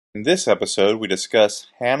In this episode, we discuss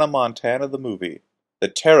Hannah Montana the movie, the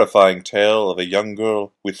terrifying tale of a young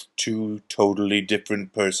girl with two totally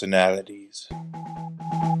different personalities.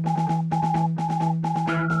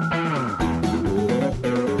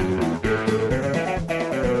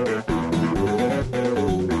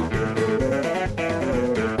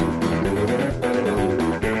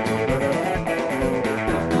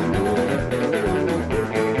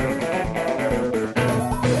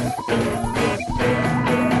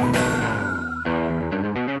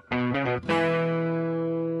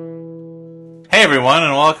 Hey everyone,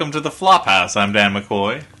 and welcome to the Flophouse. I'm Dan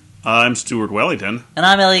McCoy. I'm Stuart Wellington. And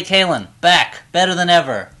I'm Elliott Kalin. Back. Better than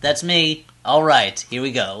ever. That's me. All right. Here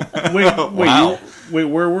we go. Wait,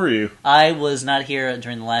 where were you? I was not here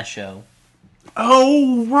during the last show.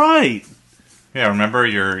 Oh, right. Yeah, remember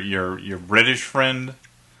your British friend?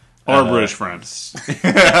 Our British friends.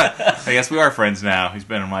 I guess we are friends now. He's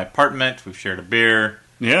been in my apartment. We've shared a beer.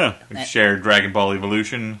 Yeah. We've shared Dragon Ball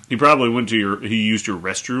Evolution. He probably he used your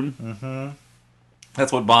restroom. Mm-hmm.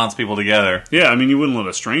 That's what bonds people together. Yeah, I mean, you wouldn't let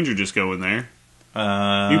a stranger just go in there.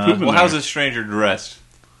 You poop in there. How's a stranger dressed?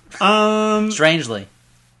 Strangely.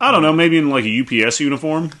 I don't know, maybe in like a UPS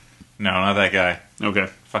uniform? No, not that guy. Okay.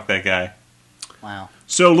 Fuck that guy. Wow.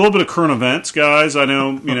 So a little bit of current events, guys. I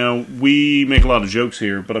know, we make a lot of jokes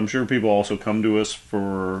here, but I'm sure people also come to us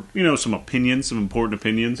for, some opinions, some important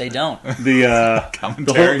opinions. They don't.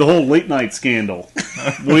 The whole late night scandal.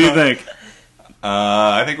 What do you think?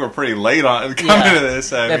 I think we're pretty late on coming to this.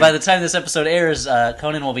 By the time this episode airs,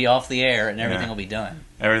 Conan will be off the air and everything will be done.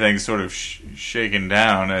 Everything's sort of shaken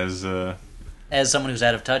down as someone who's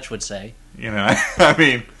out of touch would say.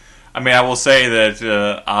 I will say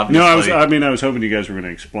that obviously. No, I was hoping you guys were going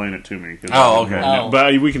to explain it to me. Oh, okay.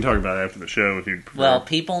 But we can talk about it after the show if you'd prefer. Well,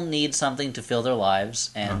 people need something to fill their lives,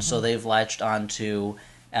 and so they've latched onto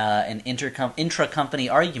an intra-company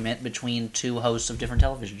argument between two hosts of different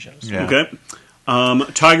television shows. Yeah. Okay.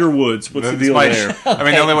 Tiger Woods, what's the deal there?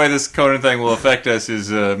 Okay. The only way this Conan thing will affect us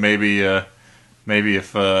is maybe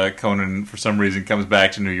if Conan for some reason comes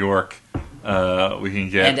back to New York, we can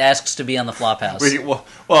get and asks to be on the Flophouse. I was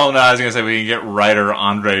going to say we can get writer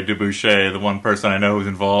Andre Duboucher, the one person I know who's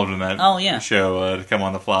involved in that show, to come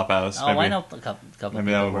on the Flophouse. Oh, maybe, I know a couple of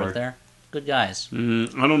people who work there. Good guys. I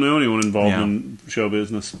don't know anyone involved in show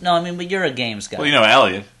business. No, but you're a games guy. Well, you know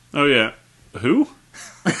Elliott. Oh, yeah. Who?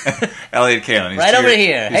 Elliott Kalin. Right over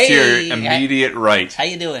here. He's to your immediate right. How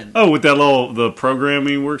you doing? Oh, with the program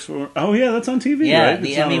he works for? Oh, yeah, that's on TV, yeah, right?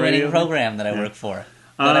 the Emmy-winning program that I work for.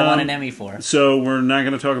 That I won an Emmy for. So we're not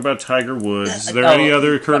going to talk about Tiger Woods. Is there any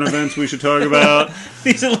other current events we should talk about?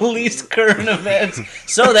 These are the least current events.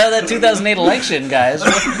 So that 2008 election, guys.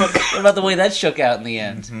 What about the way that shook out in the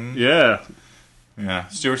end? Mm-hmm. Yeah. Yeah.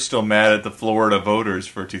 Stuart's still mad at the Florida voters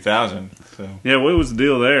for 2000. So. Yeah, what was the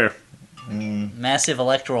deal there? Massive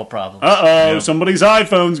electoral problems. Uh-oh, somebody's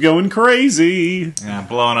iPhone's going crazy. Yeah,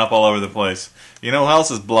 blowing up all over the place. You know who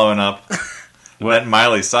else is blowing up? That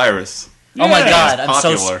Miley Cyrus. Oh my God!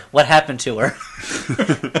 Popular. What happened to her?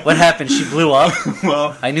 What happened? She blew up.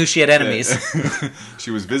 Well, I knew she had enemies.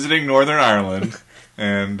 She was visiting Northern Ireland,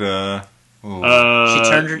 and she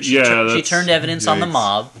turned evidence on the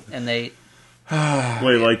mob, and they.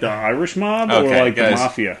 Wait, like the Irish mob or like the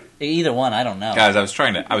mafia? Either one, I don't know. Guys, I was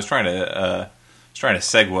trying to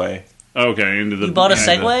segue. Okay, into the. You bought a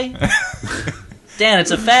Segway? Dan,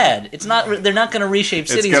 it's a fad. It's not. They're not going to reshape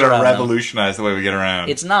cities. It's going to revolutionize the way we get around.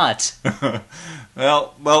 It's not.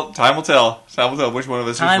 well, time will tell. Time will tell which one of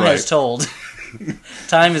us time is right. Has told.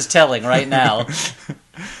 Time is telling right now.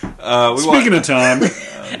 Speaking of time,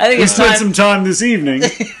 I think we spent some time this evening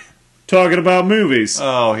talking about movies.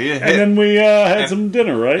 Oh, yeah. And then we had some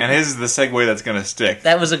dinner, right? And his is the segue that's going to stick.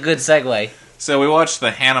 That was a good segue. So we watched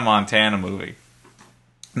the Hannah Montana movie.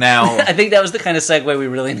 Now, I think that was the kind of segue we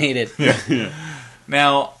really needed. Yeah.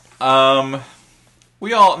 Now,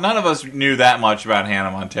 none of us knew that much about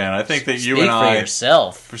Hannah Montana. I think that you and I,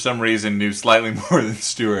 for some reason, knew slightly more than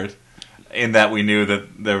Stuart, in that we knew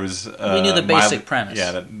that there was... we knew the basic premise.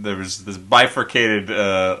 Yeah, that there was this bifurcated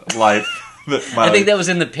life. I think that was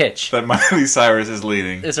in the pitch. That Miley Cyrus is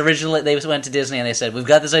leading. It's originally, they went to Disney and they said, we've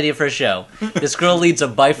got this idea for a show. This girl leads a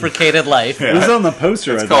bifurcated life. Yeah. It was on the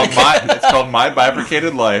poster, it's called My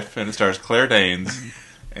Bifurcated Life, and it stars Claire Danes.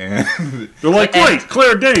 And they're like, great,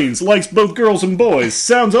 Claire Danes likes both girls and boys.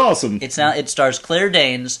 Sounds awesome. It stars Claire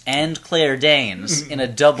Danes and Claire Danes in a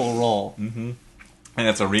double role. Mm-hmm. And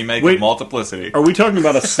it's a remake of Multiplicity. Are we talking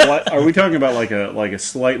about Are we talking about like a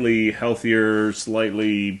slightly healthier,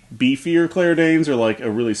 slightly beefier Claire Danes, or like a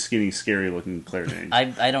really skinny, scary looking Claire Danes?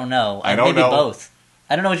 I don't know. I don't Maybe know. Both.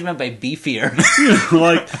 I don't know what you meant by beefier.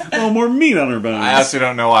 Like, more meat on her bones. I also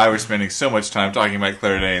don't know why we're spending so much time talking about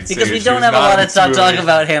Claire Danes. Because we She don't was have a not lot in of time this talking movie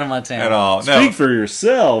about Hannah Montana. at all. No. Speak for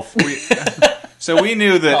yourself. So we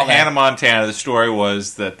knew that Call that. Hannah Montana, the story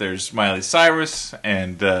was that there's Miley Cyrus,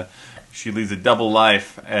 and she leads a double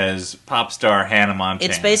life as pop star Hannah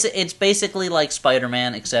Montana. It's basically like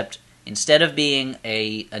Spider-Man, except instead of being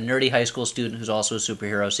a nerdy high school student who's also a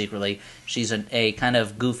superhero secretly, she's a kind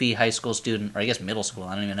of goofy high school student, or I guess middle school,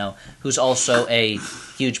 I don't even know, who's also a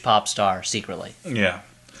huge pop star secretly. Yeah.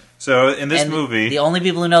 So in this And movie, the only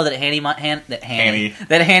people who know that Hanny Montana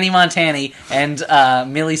and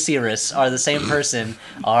Miley Cyrus are the same person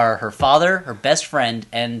are her father, her best friend,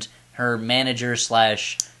 and her manager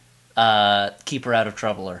slash keeper out of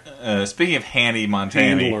troubler. speaking of Hanny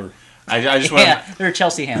Montana, Handler. I just want Yeah, they're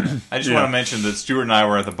Chelsea Handler. I just want to mention that Stuart and I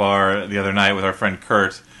were at the bar the other night with our friend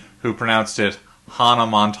Kurt, who pronounced it Hannah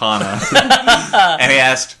Montana, and he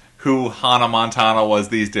asked who Hannah Montana was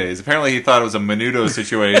these days. Apparently, he thought it was a Menudo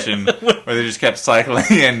situation where they just kept cycling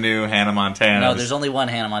in new Hannah Montana. No, there's only one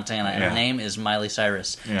Hannah Montana, and Yeah. her name is Miley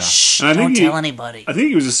Cyrus. Yeah. Shh, And I don't think tell anybody. I think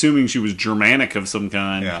he was assuming she was Germanic of some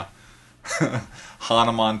kind. Yeah.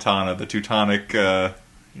 Hannah Montana, the Teutonic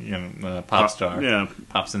pop star. Yeah.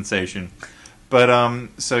 Pop sensation. But,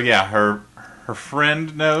 so yeah, her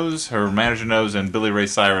friend knows, her manager knows, and Billy Ray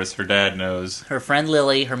Cyrus, her dad, knows. Her friend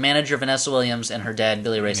Lily, her manager Vanessa Williams, and her dad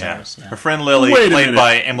Billy Ray Cyrus. Yeah. Her friend Lily, Wait a played minute.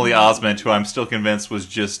 by Emily Osment, who I'm still convinced was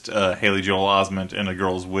just Haley Joel Osment in a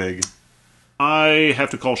girl's wig. I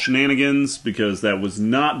have to call shenanigans because that was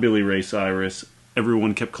not Billy Ray Cyrus.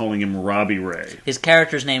 Everyone kept calling him Robbie Ray. His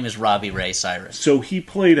character's name is Robbie Ray Cyrus. So he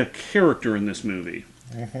played a character in this movie.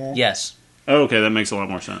 Yes. Oh, okay, that makes a lot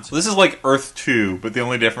more sense. This is like Earth 2, but the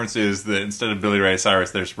only difference is that instead of Billy Ray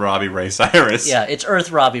Cyrus, there's Robbie Ray Cyrus. Yeah, it's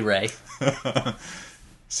Earth Robbie Ray.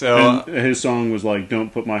 So And his song was like, "Don't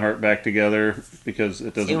put my heart back together because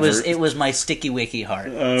it doesn't hurt." It was my sticky wicky heart.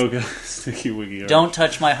 Oh, okay. Sticky wiggy heart. Don't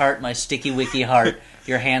touch my heart, my sticky wicky heart.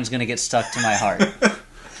 Your hand's gonna get stuck to my heart.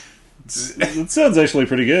 It sounds actually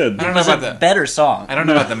pretty good. I don't It know was a about that. better song. I don't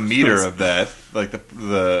know about the meter of that. Like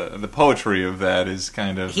the poetry of that is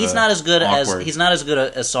kind of He's not as good awkward. he's not as good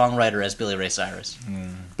a songwriter as Billy Ray Cyrus.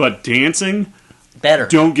 But dancing, Better.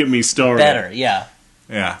 don't get me started. Better, yeah.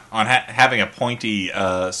 Yeah, on having a pointy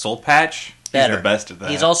soul patch, Better. he's the best at that.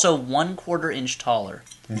 He's also 1/4 inch taller.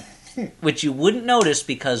 Which you wouldn't notice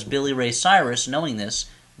because Billy Ray Cyrus, knowing this,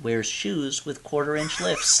 wears shoes with 1/4 inch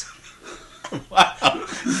lifts. Wow.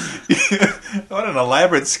 What an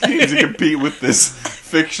elaborate scheme to compete with this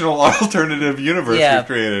fictional alternative universe we've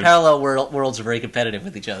created. Parallel worlds are very competitive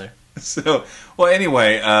with each other. So, well,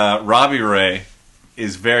 anyway, Robbie Ray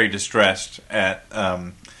is very distressed at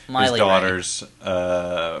his Miley daughter's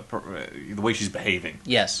the way she's behaving.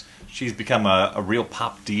 Yes. She's become a real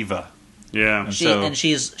pop diva. Yeah.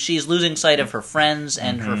 She's losing sight of her friends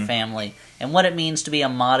and her family and what it means to be a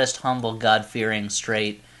modest, humble, God-fearing,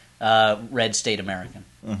 straight, red state American.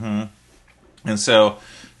 And so,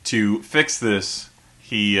 to fix this,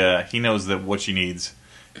 he knows that what she needs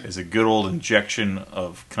is a good old injection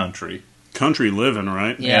of country. Country living,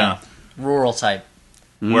 right? Yeah. Rural type.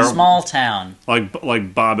 Where, Small town.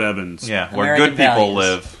 Like Bob Evans. yeah, where American good people values.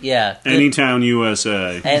 live. Yeah. good- Anytown,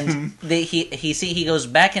 USA. And he goes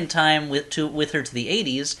back in time with her to the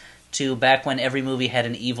 80s to back when every movie had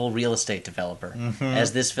an evil real estate developer,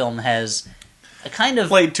 as this film has a kind of.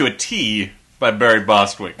 Played to a T by Barry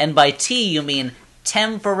Bostwick. And by T you mean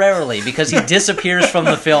temporarily, because he disappears from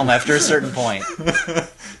the film after a certain point.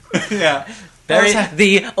 Yeah.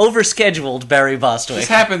 The overscheduled Barry Bostwick. This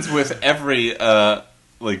happens with every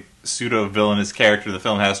pseudo-villainous character the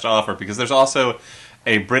film has to offer, because there's also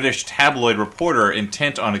a British tabloid reporter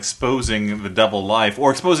intent on exposing the double life, or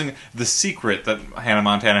exposing the secret that Hannah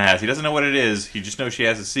Montana has. He doesn't know what it is, he just knows she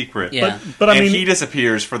has a secret. Yeah. But I and mean, he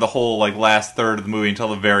disappears for the whole last third of the movie until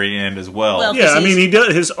the very end as well. Well, yeah, I he's- mean, he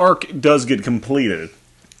does. His arc does get completed.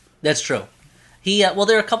 That's true. There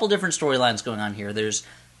are a couple different storylines going on here. There's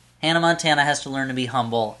Hannah Montana has to learn to be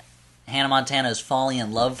humble. Hannah Montana is falling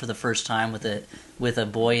in love for the first time with a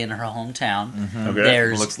boy in her hometown. Okay.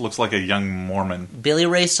 There's looks like a young Mormon. Billy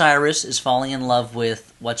Ray Cyrus is falling in love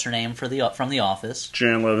with what's her name from The Office,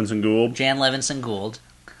 Jan Levinson Gould. Jan Levinson Gould,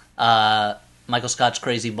 Michael Scott's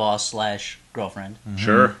crazy boss / girlfriend,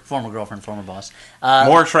 Sure. former girlfriend, former boss.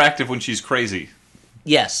 More attractive when she's crazy.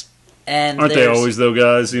 Yes, and Aren't they there's- always though,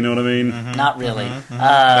 guys? You know what I mean? Not really.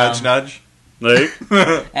 Nudge, nudge. Like,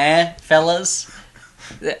 Fellas.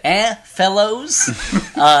 Fellows.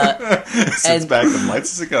 Sits and- back and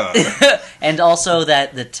lights a cigar. And also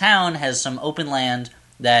that the town has some open land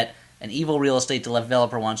that an evil real estate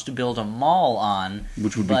developer wants to build a mall on.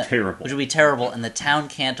 Which would be terrible. Which would be terrible, and the town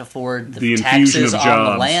can't afford The taxes infusion of on the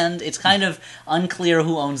jobs. land. It's kind of unclear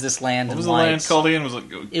who owns this land What and was the why land it's- called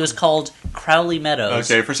again? It was called Crowley Meadows.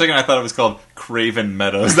 Okay, for a second I thought it was called Craven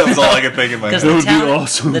Meadows. That was all I could think in my Because head. That would the town, be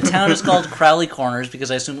awesome. the town is called Crowley Corners because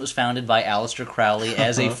I assume it was founded by Aleister Crowley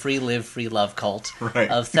as a free live, free love cult Right.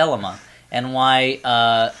 of Thelema. And why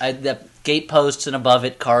the gateposts and above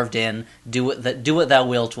it carved in, do what thou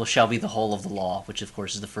wilt shall be the whole of the law, which of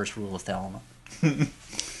course is the first rule of Thelema.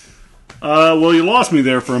 Well, you lost me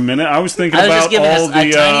there for a minute. I was thinking I was about just giving all a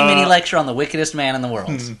the. tiny mini lecture on the wickedest man in the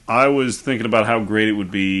world. I was thinking about how great it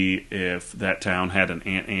would be if that town had an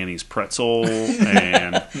Aunt Annie's pretzel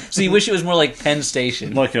and So you wish it was more like Penn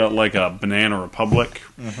Station. like a Banana Republic.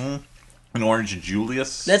 An Orange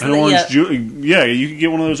Julius? That's An the, orange, yeah, you could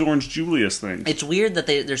get one of those Orange Julius things. It's weird that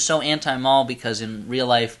they're so anti-mall because in real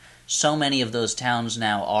life, so many of those towns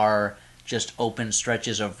now are just open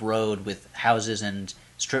stretches of road with houses and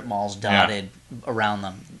strip malls dotted around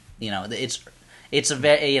them. You know, it's a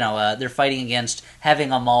very they're fighting against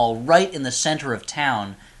having a mall right in the center of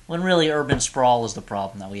town when really urban sprawl is the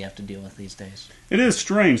problem that we have to deal with these days. It is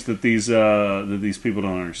strange that these people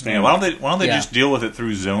don't understand. Yeah, why don't they Yeah. just deal with it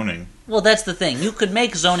through zoning? Well, that's the thing. You could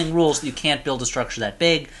make zoning rules that you can't build a structure that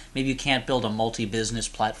big. Maybe you can't build a multi-business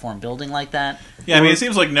platform building like that. Yeah, I mean, it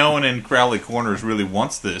seems like no one in Crowley Corners really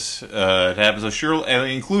wants this to happen. So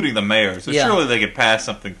surely, including the mayor, so Yeah. surely they could pass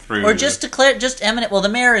something through. Or just declare just eminent. Well, the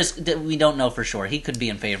mayor is. We don't know for sure. He could be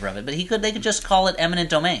in favor of it, but they could just call it eminent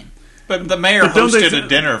domain. But the mayor But don't they hosted a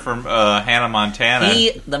dinner from Hannah Montana.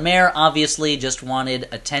 The mayor obviously just wanted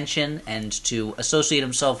attention and to associate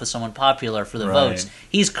himself with someone popular for the Right. votes.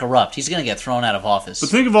 He's corrupt. He's going to get thrown out of office. But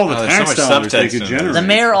think of all the Oh, there's so tax much dollars they subtext could in generate. this. The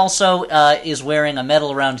mayor also is wearing a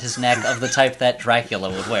medal around his neck of the type that Dracula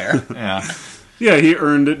would wear. Yeah. Yeah, he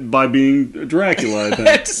earned it by being Dracula,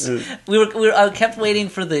 I think. I kept waiting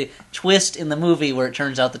for the twist in the movie where it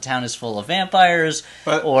turns out the town is full of vampires,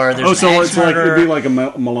 But- or there's Oh, an so axe it's like murderer. it'd be like a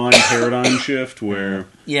malign paradigm shift where,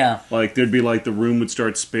 Yeah. like, there'd be like the room would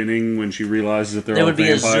start spinning when she realizes that they're There all would be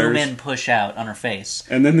vampires. a zoom in, push out on her face.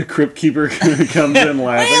 And then the crypt keeper comes in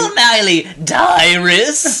laughing. Well, Miley,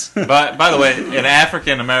 Dyrus. By the way, an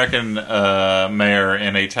African American mayor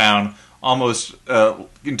in a town almost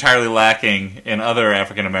entirely lacking in other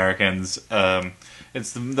African Americans.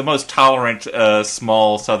 It's the most tolerant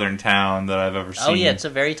small southern town that I've ever seen. Oh yeah, it's a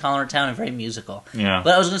very tolerant town and very musical. Yeah.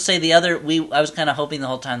 But I was going to say I was kind of hoping the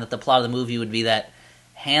whole time that the plot of the movie would be that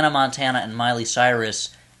Hannah Montana and Miley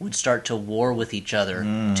Cyrus would start to war with each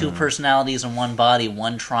other. Two personalities in one body,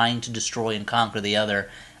 one trying to destroy and conquer the other.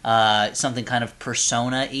 Something kind of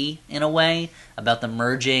persona-y in a way, about the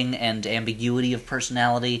merging and ambiguity of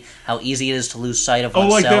personality, how easy it is to lose sight of Oh,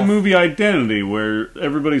 oneself. like that movie Identity, where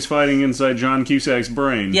everybody's fighting inside John Cusack's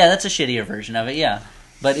brain. Yeah, that's a shittier version of it, yeah.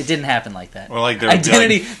 But it didn't happen like that. Or like their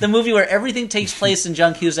Identity, the movie where everything takes place in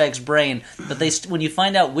John Cusack's brain, but when you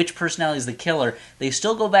find out which personality is the killer, they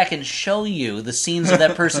still go back and show you the scenes of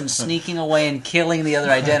that person sneaking away and killing the other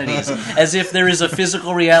identities, as if there is a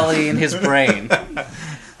physical reality in his brain.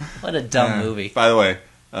 What a dumb movie. By the way,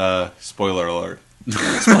 spoiler alert.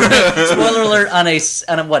 Spoiler alert on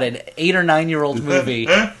an 8 or 9 year old movie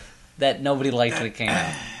that nobody liked when it came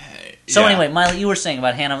out. So Yeah. anyway, Miley, you were saying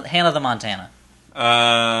about Hannah the Montana.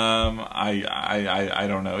 I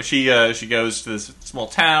don't know. She goes to this small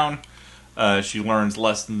town. She learns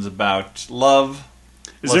lessons about love.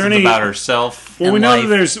 Is there lessons any about herself? Well, and we know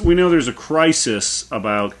life. that there's a crisis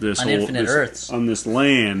about this On whole Infinite Earths. on this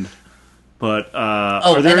land. But Oh,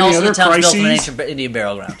 are there and any also other the town's built crises? on an ancient Indian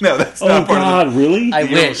burial ground. No, that's Oh not part God, of really? I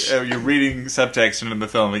the. wish. You're reading subtext into the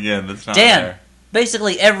film again. That's not Dan, there.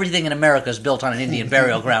 basically everything in America is built on an Indian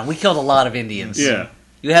burial ground. We killed a lot of Indians. Yeah.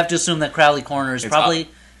 You have to assume that Crowley Corner is It's probably...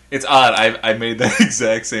 It's odd. I made that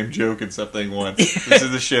exact same joke in something once. This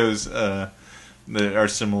is the shows that are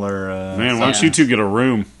similar. Man, why don't you two get a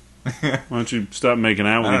room? Why don't you stop making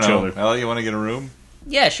out I with don't each know. other? Elliott, you want to get a room?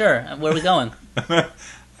 Yeah, sure. Where are we going? I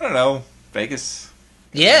don't know. Vegas.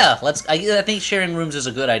 Yeah, let's. I think sharing rooms is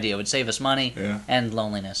a good idea. It would save us money Yeah. and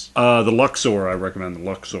loneliness. The Luxor, I recommend the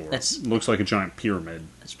Luxor. That's- Looks like a giant pyramid.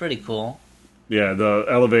 It's pretty cool. Yeah, the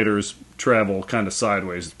elevators travel kind of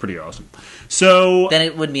sideways. It's pretty awesome. So Then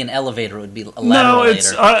it wouldn't be an elevator. It would be a no, lateral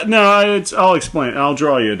it's I'll explain. I'll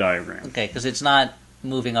draw you a diagram. Okay, because it's not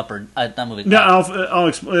moving up or... not moving No, up. I'll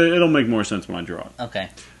explain. It'll make more sense when I draw it. Okay.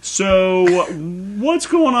 So, what's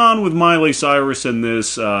going on with Miley Cyrus and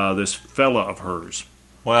this fella of hers?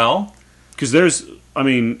 Well, Because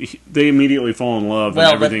they immediately fall in love,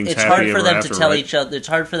 Well, and but everything's it's happy hard for ever them after, to tell right? each other. It's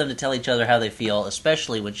hard for them to tell each other how they feel,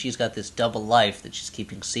 especially when she's got this double life that she's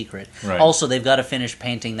keeping secret. Right. Also, they've got to finish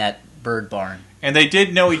painting that bird barn. And they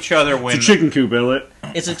did know each other when... It's a chicken coop, Elliott.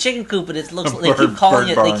 It's a chicken coop, but it looks. A They keep calling bird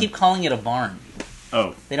it. barn. They keep calling it a barn.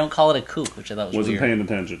 Oh, They don't call it a coop, which I thought was wasn't weird. paying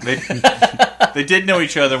attention. They did know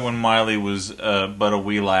each other when Miley was but a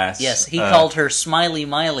wee lass. Yes, he called her Smiley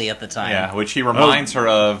Miley at the time. Yeah, which he reminds her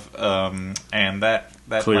of, and that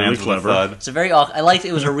Clearly lands with a clever. thud. It's a very. I liked.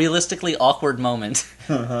 It was a realistically awkward moment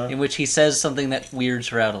in which he says something that weirds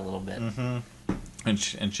her out a little bit.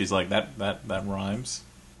 And she's like, that rhymes.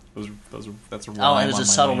 That's a rhyme. Oh, it was on a my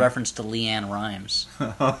subtle name. reference to Leanne Rhymes.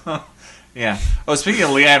 Yeah. Oh, speaking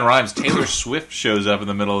of Leanne Rhymes, Taylor Swift shows up in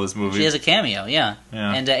the middle of this movie. She has a cameo, yeah.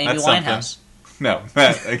 Yeah, And Amy that's Winehouse. No,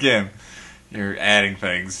 again, you're adding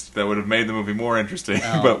things that would have made the movie more interesting,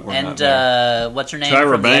 Oh, but we're and not there. What's her name Tyra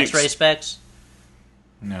from Banks. the X-Ray Specs?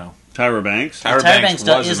 No. Tyra Banks? Tyra Tyra Banks Banks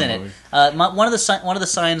was is in in the it. movie. One of the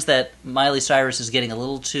signs that Miley Cyrus is getting a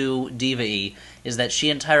little too diva-y is that she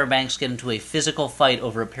and Tyra Banks get into a physical fight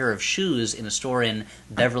over a pair of shoes in a store in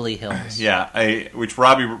Beverly Hills. Yeah, which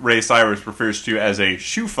Robbie Ray Cyrus refers to as a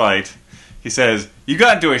shoe fight. He says, "You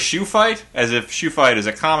got into a shoe fight?" As if shoe fight is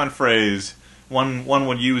a common phrase one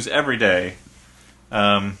would use every day.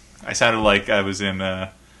 I sounded like I was in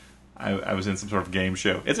I was in some sort of game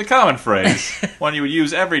show. It's a common phrase, one you would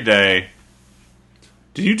use every day.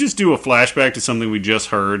 Did you just do a flashback to something we just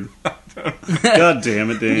heard? God damn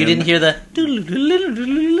it, Dan. You didn't hear the...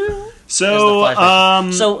 So, There's the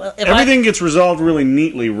flashback. So, if everything gets resolved really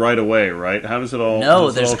neatly right away, right? How does it all? No, how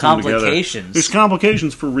does it there's all come together? complications. There's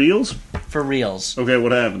complications for reals. For reals. Okay,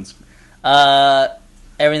 what happens?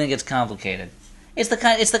 Everything gets complicated. It's the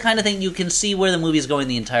kind of thing you can see where the movie is going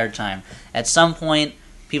the entire time. At some point,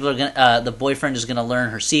 people are gonna the boyfriend is gonna learn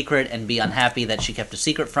her secret and be unhappy that she kept a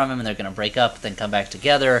secret from him, and they're gonna break up, then come back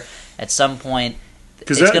together. At some point,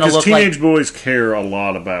 Because it's gonna look teenage like boys care a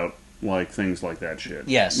lot about things like that shit.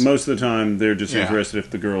 Yes. Most of the time, they're just Yeah. interested if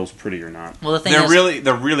the girl's pretty or not. well, the thing They're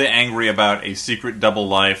is, really angry about a secret double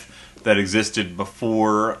life that existed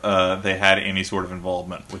before they had any sort of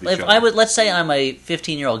involvement with each if other. let's say I'm a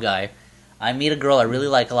 15-year-old guy, I meet a girl I really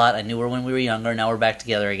like a lot. I knew her when we were younger. Now we're back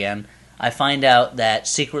together again. I find out that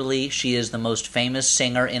secretly she is the most famous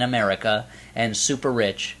singer in America and super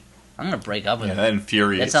rich. I'm gonna break up with Yeah, her. that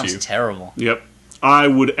infuriates That sounds you. terrible. Yep. I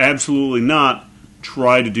would absolutely not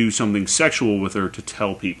try to do something sexual with her to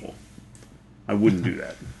tell people. I wouldn't do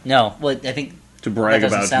that. No, well, I think To brag that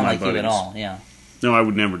doesn't about it to sound my like buddies. you at all. Yeah. No, I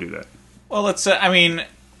would never do that. Well, let's.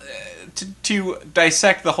 To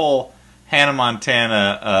dissect the whole Hannah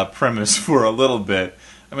Montana premise for a little bit.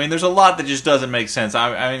 I mean, there's a lot that just doesn't make sense.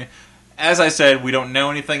 I mean, as I said, we don't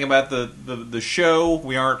know anything about the show.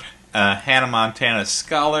 We aren't Hannah Montana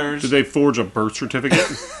scholars. Did they forge a birth certificate?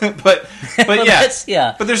 but Well, yeah, that's-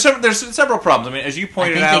 yeah. But there's several problems. I mean, as you I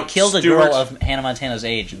pointed think out, they killed a Stuart, girl of Hannah Montana's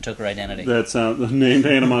age and took her identity. That's named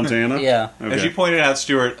Hannah Montana? Yeah. Okay. As you pointed out,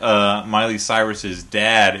 Stuart, Miley Cyrus's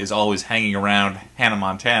dad is always hanging around Hannah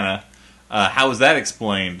Montana. How is that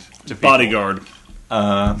explained to people? Bodyguard.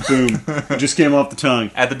 Boom. Just came off the tongue.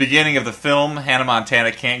 At the beginning of the film, Hannah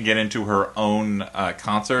Montana can't get into her own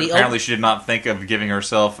concert. The Apparently, she did not think of giving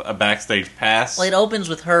herself a backstage pass. Well, it opens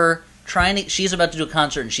with her she's about to do a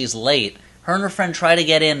concert and she's late. Her and her friend try to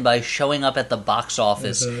get in by showing up at the box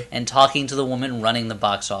office and talking to the woman running the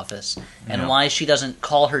box office. And Yeah. why she doesn't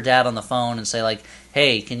call her dad on the phone and say, like,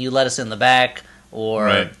 hey, can you let us in the back? Or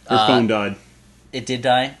Right. Her phone died. it did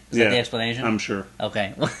die? Is Yeah, that the explanation? I'm sure.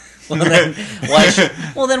 Okay.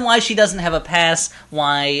 Well, then why she doesn't have a pass?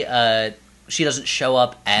 Why she doesn't show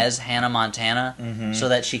up as Hannah Montana so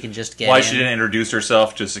that she can just get Why in? she didn't introduce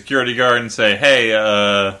herself to a security guard and say, "Hey,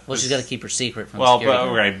 Well, she's got to keep her secret from well, security.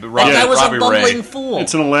 right, That Robbie, guy was Robbie a bumbling Ray." fool.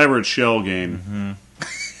 It's an elaborate shell game.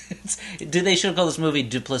 They should have called this movie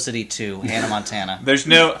Duplicity 2, Hannah Montana. There's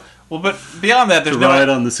no. Well, but beyond that, To there's ride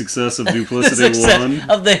no. on the success of The Duplicity success 1.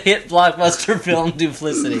 of the hit blockbuster film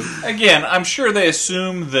Duplicity. Again, I'm sure they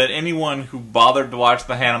assume that anyone who bothered to watch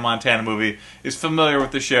the Hannah Montana movie is familiar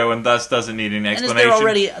with the show and thus doesn't need any And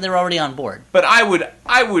explanation. they're already on board. But I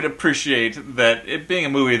would appreciate that it being a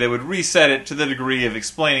movie, they would reset it to the degree of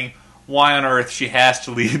explaining why on earth she has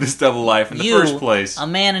to lead this double life in the first place. A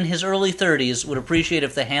man in his early 30s, would appreciate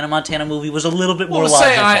if the Hannah Montana movie was a little bit more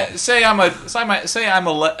say logical. I'm an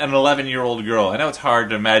 11-year-old girl. I know it's hard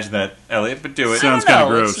to imagine that, Elliot, but do it. Sounds kind of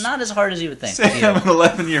gross. It's not as hard as you would think. Say I'm an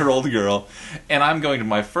 11-year-old girl, and I'm going to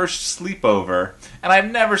my first sleepover, and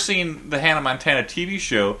I've never seen the Hannah Montana TV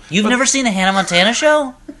show. You've never seen the Hannah Montana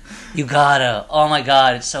show? You gotta. Oh my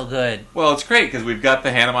god, it's so good. Well, it's great because we've got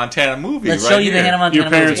the Hannah Montana movie. Let's right show you here. the Hannah Montana Your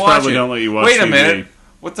parents movie. probably don't let you watch Wait a TV. minute.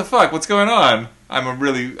 What the fuck? What's going on? I'm a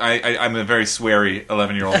very sweary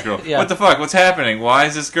 11-year-old girl. Yeah. What the fuck? What's happening? Why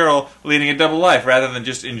is this girl leading a double life rather than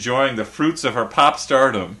just enjoying the fruits of her pop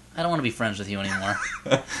stardom? I don't want to be friends with you anymore.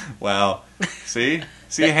 Wow. See,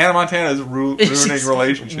 Hannah Montana is ruining She's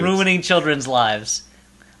relationships. ruining children's lives.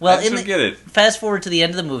 Well, I just get it. Fast forward to the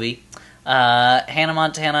end of the movie. Hannah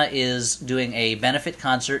Montana is doing a benefit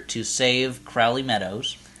concert to save Crowley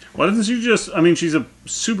Meadows. Why doesn't she just... I mean, she's a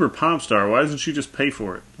super pop star. Why doesn't she just pay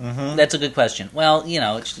for it? Mm-hmm. That's a good question. Well,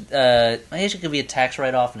 I guess it could be a tax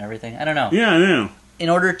write-off and everything. I don't know. Yeah, I know. In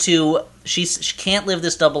order to... She can't live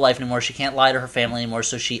this double life anymore. She can't lie to her family anymore,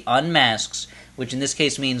 so she unmasks, which in this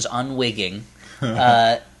case means unwigging,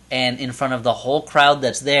 and in front of the whole crowd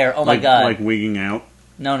that's there... Oh, my God. Like wigging out?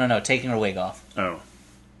 No. Taking her wig off. Oh.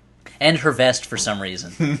 And her vest for some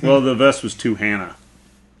reason. Well, the vest was too Hannah.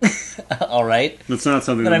 All right. That's not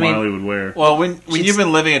something But that I mean- Miley would wear. Well, when you've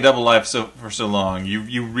been living a double life for so long,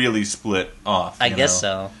 you really split off. I guess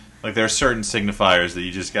so. Like there are certain signifiers that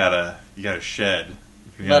you just gotta shed.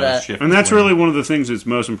 You But, gotta shift And that's between. really one of the things that's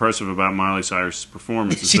most impressive about Miley Cyrus'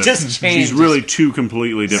 performance. Is She that just changes. She's really two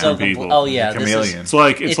completely different So people. Oh yeah, The this chameleon. is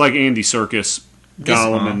It's like Andy Serkis,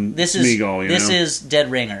 Gollum, and this is Smeagol. this know? is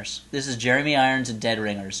Dead Ringers. This is Jeremy Irons and Dead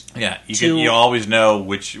Ringers. Yeah, Two- you always know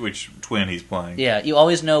which twin he's playing. Yeah, you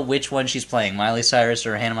always know which one she's playing, Miley Cyrus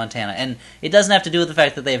or Hannah Montana, and it doesn't have to do with the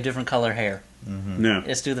fact that they have different color hair. No.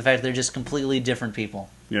 It's to do with the fact that they're just completely different people.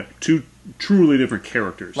 Yeah, two truly different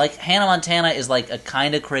characters. Like Hannah Montana is like a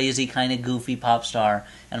kind of crazy, kind of goofy pop star,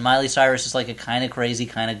 and Miley Cyrus is like a kind of crazy,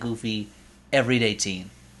 kind of goofy everyday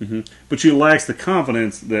teen. But she lacks the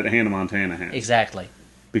confidence that Hannah Montana has. Exactly.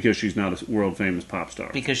 Because she's not a world-famous pop star.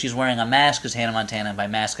 Because she's wearing a mask as Hannah Montana, and by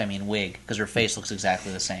mask I mean wig, because her face looks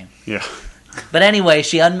exactly the same. Yeah. But anyway,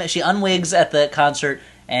 she unwigs at the concert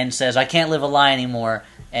and says, "I can't live a lie anymore."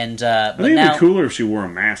 And I but think it'd now be cooler if she wore a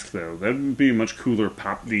mask, though. That would be a much cooler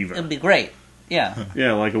pop diva. it'd be great. Yeah,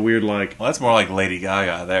 Yeah, like a weird, like... Well, that's more like Lady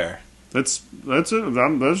Gaga there. There's There's nothing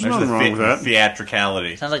the wrong with that.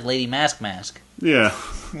 theatricality. sounds like Lady Mask. Yeah.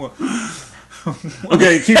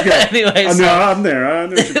 Okay, keep going. Anyway, no, I'm there. I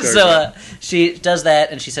know what you're So talking she does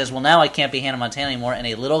that, and she says, "Well, now I can't be Hannah Montana anymore." And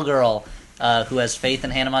a little girl who has faith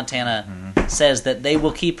in Hannah Montana says that they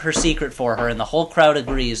will keep her secret for her, and the whole crowd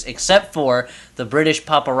agrees, except for the British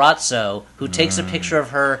paparazzo, who takes a picture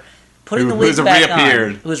of her putting the wig Who's back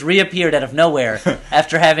reappeared. on, who has reappeared out of nowhere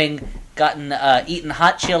after having gotten eaten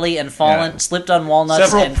hot chili and fallen, Yeah. slipped on walnuts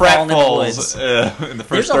Several and fallen in the woods. pratfalls in the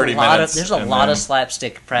first 30 minutes. There's a and lot then- of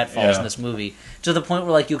slapstick pratfalls Yeah. in this movie, to the point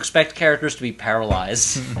where like you expect characters to be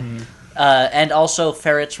paralyzed, and also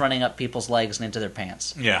ferrets running up people's legs and into their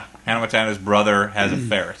pants. Yeah, Hannah Montana's brother has a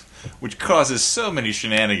ferret, which causes so many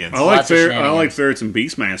shenanigans. I like Lots of shenanigans. ferrets and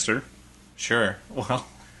Beastmaster. Sure. Well,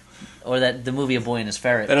 Or that the movie A Boy and His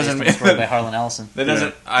Ferret, That doesn't based on mean- a story by Harlan Ellison. that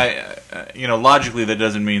doesn't. Logically, that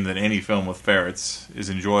doesn't mean that any film with ferrets is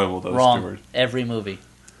enjoyable, though, Wrong. Stuart. Every movie.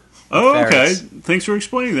 Oh, Ferrets. okay. Thanks for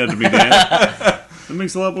explaining that to me, Dan. That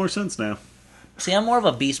makes a lot more sense now. See, I'm more of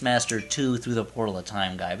a Beastmaster 2 Through the Portal of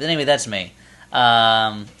Time guy. But anyway, that's me.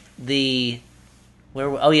 So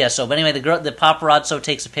anyway, the paparazzo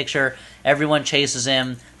takes a picture. Everyone chases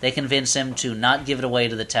him. They convince him to not give it away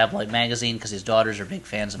to the tabloid magazine because his daughters are big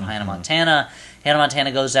fans of Hannah Montana. Hannah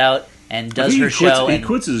Montana goes out and does her show. He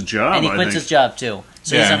quits his job, and he I quits think. his job, too.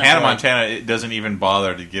 So he's Yeah, and Hannah unemployed. Montana it doesn't even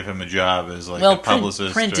bother to give him a job as like Well, a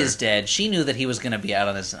publicist. Print or- is dead. She knew that he was going to be out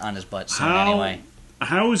on his butt soon How- anyway.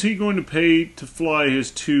 How is he going to pay to fly his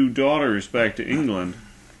two daughters back to England?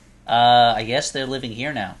 I guess they're living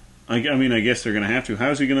here now. I mean, I guess they're going to have to.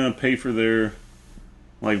 How's he going to pay for their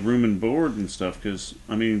room and board and stuff? Because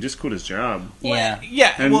I mean, he just quit his job, Yeah.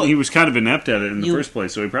 Yeah, and well, he was kind of inept at it in the You- first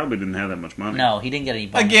place, so he probably didn't have that much money. No, he didn't get any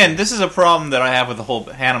bonus. again, this is a problem that I have with the whole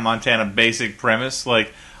Hannah Montana basic premise.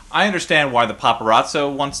 Like, I understand why the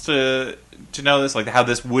paparazzo wants to know this, like how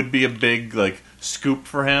this would be a big scoop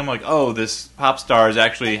for him. Like, oh, this pop star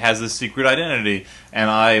actually has this secret identity, and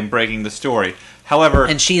I am breaking the story. However,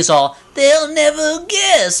 And she's all, "They'll never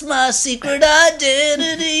guess my secret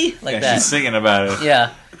identity," like yeah, that. she's singing about it. Yeah.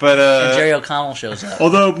 But And Jerry O'Connell shows up.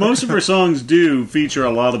 Although most of her songs do feature a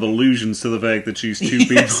lot of allusions to the fact that she's two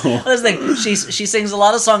Yes. people. That's the thing. She sings a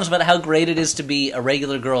lot of songs about how great it is to be a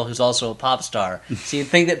regular girl who's also a pop star. So you'd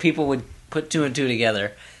think that people would put two and two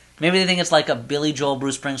together. Maybe they think it's like a Billy Joel,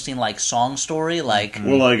 Bruce Springsteen like song story, like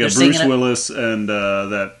Well, like a they're singing Bruce it- Willis and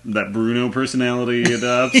that Bruno personality he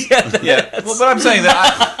adopts. yeah, well, but I'm saying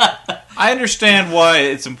that I understand why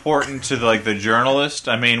it's important to the journalist.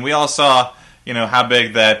 I mean, we all saw how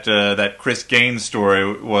big that Chris Gaines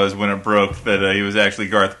story was when it broke that he was actually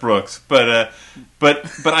Garth Brooks. But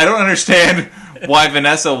I don't understand why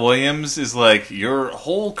Vanessa Williams is like, your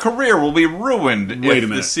whole career will be ruined Wait if a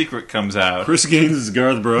minute. the secret comes out. Chris Gaines is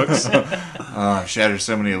Garth Brooks. Shatters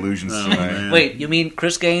so many illusions tonight. man. Wait, you mean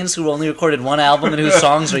Chris Gaines, who only recorded one album and whose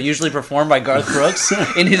songs are usually performed by Garth Brooks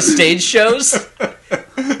in his stage shows?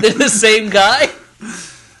 They're the same guy?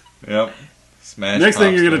 Yep. Smash Next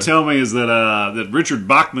thing you're going to star. tell me is that Richard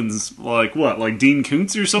Bachman's like what, like Dean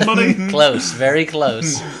Koontz or somebody? Close, very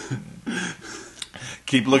close.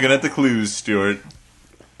 Keep looking at the clues, Stuart.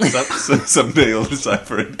 Someday you'll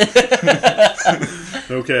decipher it.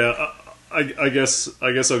 Okay, I guess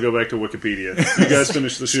I'll go back to Wikipedia. You guys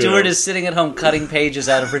finish the show. Stuart is sitting at home cutting pages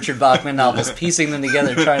out of Richard Bachman novels, piecing them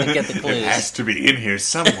together, trying to get the It clues. has to be in here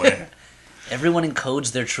somewhere. Everyone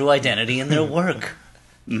encodes their true identity in their work.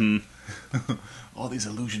 All these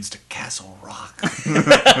allusions to Castle Rock.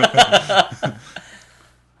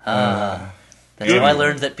 That's how I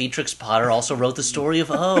learned that Beatrix Potter also wrote the story of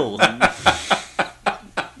O.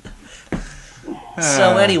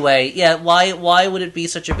 So anyway, yeah, why would it be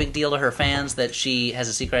such a big deal to her fans that she has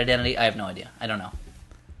a secret identity? I have no idea. I don't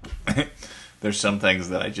know. There's some things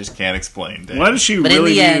that I just can't explain, Dave. Why does she But in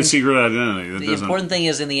really the need a end, secret identity? That The doesn't. important thing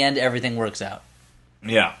is, in the end, everything works out.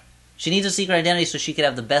 Yeah. She needs a secret identity so she could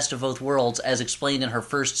have the best of both worlds, as explained in her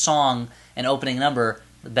first song and opening number,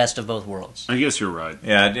 the best of both worlds. I guess you're right.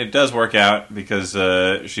 Yeah, it does work out because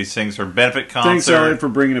she sings her benefit concert. Thanks, Elliott, for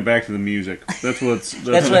bringing it back to the music. That's what's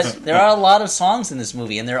That's what. There are a lot of songs in this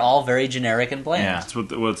movie, and they're all very generic and bland. Yeah. that's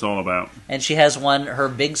what it's all about. And she has her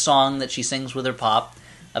big song that she sings with her pop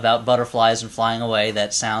about butterflies and flying away.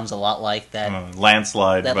 That sounds a lot like that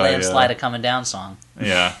Landslide. that by, landslide a coming down song.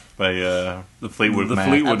 Yeah, by the Fleetwood The Mac.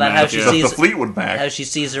 Fleetwood About Mac. how she yeah. sees- The Fleetwood Mac. How she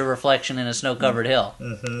sees her reflection in a snow-covered hill.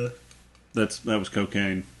 That was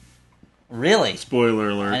cocaine. Really?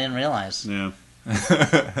 Spoiler I alert. didn't realize. Yeah.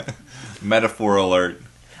 Metaphor alert.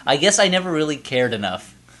 I guess I never really cared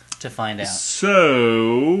enough to find out.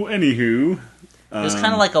 So, anywho, It was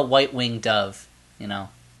kind of like a white-winged dove, you know.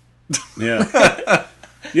 yeah,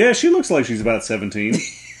 yeah, she looks like she's about 17.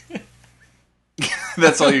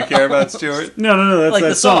 That's all you care about, Stuart? No, that's Like that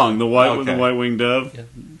the song. the white Okay. winged dove. Yeah.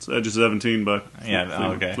 It's Edge of 17 by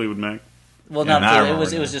Okay. Fleetwood Mac. Well, Yeah, not now I it remember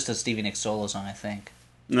was. It now. was just a Stevie Nicks solo song, I think.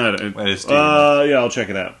 No, That is Stevie. yeah, I'll check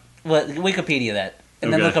it out. Well, Wikipedia that,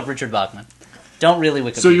 and then Okay. look up Richard Bachman. Don't really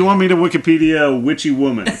Wikipedia. So you want me to Wikipedia Witchy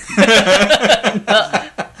Woman?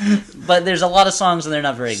 But there's a lot of songs and they're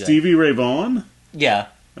not very good. Stevie Ray Vaughan? Yeah.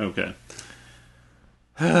 Okay.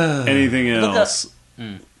 Anything Look up- else?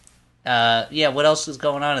 Yeah. What else is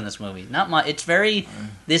going on in this movie? Not much. It's very.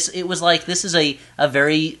 It was like this is a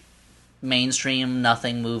very mainstream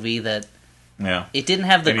nothing movie that Yeah. it didn't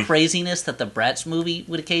have the Any- craziness that the Bratz movie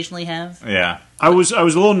would occasionally have. Yeah. I was a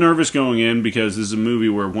little nervous going in because this is a movie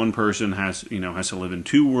where one person has to live in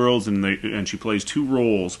two worlds and she plays two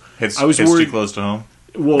roles. Hits, I was hits worried. too close to home.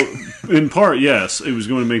 Well, in part, yes, it was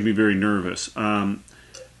going to make me very nervous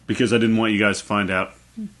because I didn't want you guys to find out.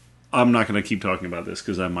 I'm not going to keep talking about this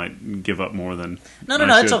because I might give up more than No,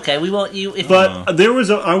 I it's should. okay. We won't. You. If But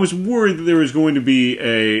I was worried that there was going to be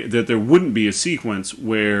that there wouldn't be a sequence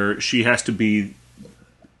where she has to be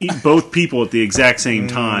both people at the exact same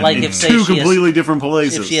time Like in if, say, two she has- completely different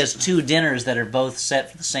places. if she has two dinners that are both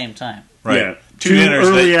set for the same time. Right. Yeah, Two two dinners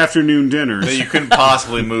early that- afternoon dinners. That you couldn't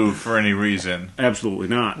possibly move for any reason. Absolutely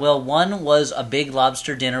not. Well, one was a big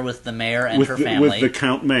lobster dinner with the mayor and her with family. the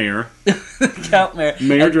Count Mayor, Count Mayor.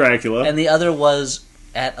 Mayor and, Dracula, And the other was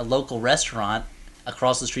at a local restaurant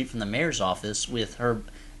across the street from the mayor's office with her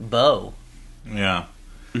beau. Yeah.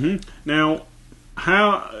 Now,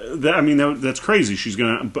 that's crazy. She's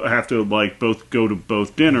going to have to both go to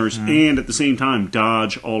both dinners and at the same time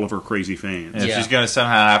dodge all of her crazy fans. Yeah, Yeah. she's going to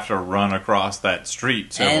somehow have to run across that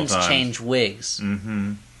street several And times. change wigs.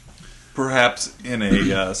 Perhaps in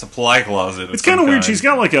a supply closet. It's kind of weird. She's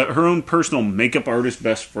got her own personal makeup artist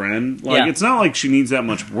best friend. Yeah. It's not like she needs that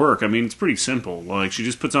much work. I mean, it's pretty simple. Like she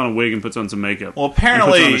just puts on a wig and puts on some makeup. Well, and puts on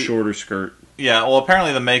apparently a shorter skirt. Yeah, well,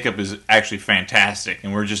 apparently the makeup is actually fantastic,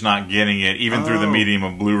 and we're just not getting it, even through the medium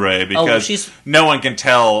of Blu-ray, because no one can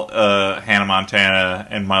tell Hannah Montana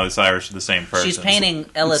and Miley Cyrus are the same person. She's painting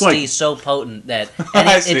LSD so potent that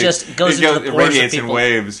it just goes into the pores radiates of people. in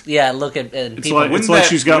waves. Yeah, look at people. It's like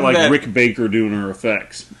she's got like Rick Baker doing her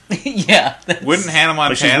effects. Yeah. Wouldn't Hannah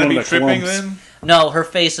Montana be tripping then? No, her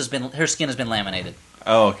skin has been laminated.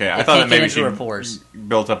 Oh, okay. I thought that maybe she her pores.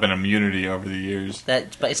 built up an immunity over the years.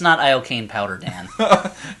 But it's not iocane powder, Dan. No,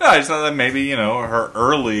 I just thought that maybe, her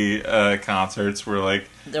early concerts were like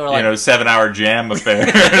 7-hour jam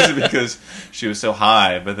affairs because she was so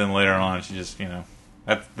high. But then later on, she just, then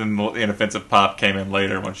the inoffensive pop came in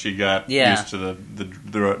later when she got used to the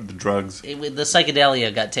drugs. The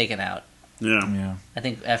psychedelia got taken out. Yeah. I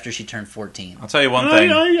think after she turned 14. I'll tell you one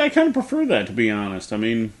thing. I kind of prefer that, to be honest. I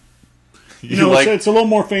mean... it's a little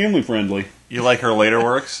more family friendly. You like her later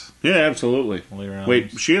works? Yeah, absolutely.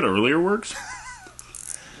 Wait, she had earlier works?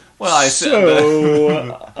 Well, I said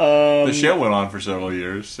the show went on for several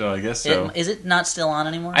years, so I guess so. Is it not still on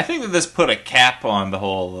anymore? I think that this put a cap on the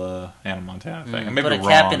whole Hannah Montana thing. Maybe put a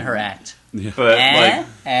cap in her act. Yeah. But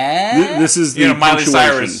this is the Miley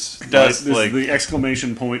Cyrus does this is the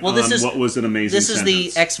exclamation point on what was an amazing sentence. This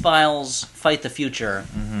is the X-Files Fight the Future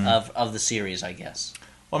of the series, I guess.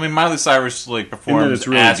 Well, I mean, Miley Cyrus performs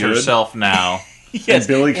really as good. Herself now. Yes. And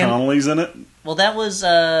Billy Connolly's in it. Well, that was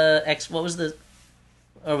What was the?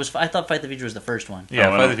 Or I thought Fight the Future was the first one. Yeah,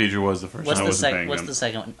 Fight the Future was the first one. What's the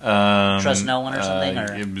second one? Trust No One or something?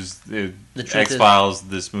 Or it was the X-Files.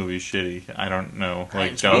 This movie's shitty. I don't know.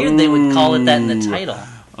 It's weird they would call it that in the title.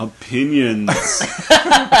 Opinions.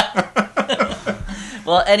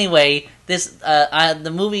 Well, anyway,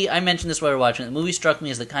 the movie, I mentioned this while we were watching it. The movie struck me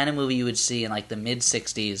as the kind of movie you would see in like the mid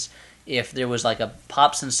 '60s if there was like a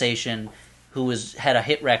pop sensation who had a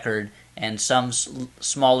hit record and some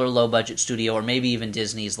smaller low budget studio, or maybe even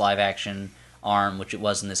Disney's live action arm, which it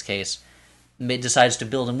was in this case, decides to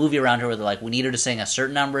build a movie around her where they're like, we need her to sing a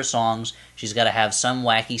certain number of songs. She's got to have some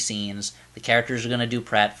wacky scenes. The characters are going to do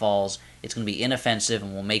pratfalls. It's going to be inoffensive,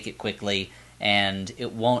 and we'll make it quickly. And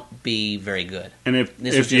it won't be very good. And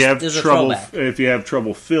if you have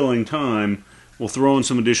trouble filling time, we'll throw in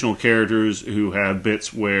some additional characters who have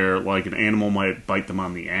bits where like an animal might bite them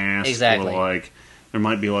on the ass, exactly. Or like there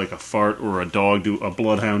might be like a fart or a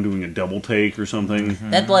bloodhound doing a double take or something.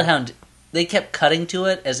 Mm-hmm. That bloodhound, they kept cutting to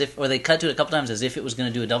it or they cut to it a couple times as if it was going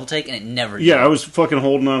to do a double take, and it never did. Yeah, I was fucking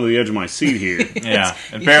holding on to the edge of my seat here. Yeah,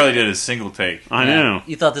 and barely did a single take. I know.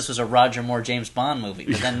 You thought this was a Roger Moore James Bond movie,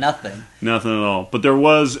 but then nothing. Nothing at all. But there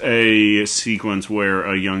was a sequence where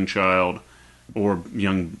a young child, or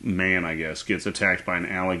young man, I guess, gets attacked by an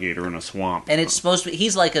alligator in a swamp. And it's supposed to be,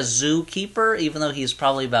 he's like a zookeeper, even though he's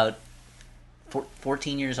probably about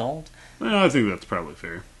 14 years old. Well, I think that's probably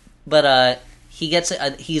fair. But,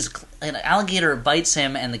 an alligator bites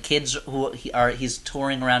him, and the kids he's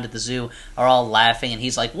touring around at the zoo are all laughing, and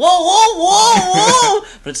he's like, whoa, whoa, whoa, whoa!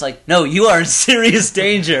 But it's like, no, you are in serious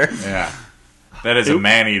danger. Yeah. That is a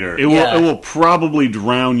man-eater. It will probably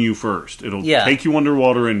drown you first. It'll take you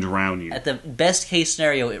underwater and drown you. At the best case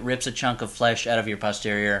scenario, it rips a chunk of flesh out of your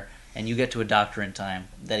posterior, and you get to a doctor in time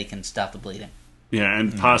that he can stop the bleeding. Yeah,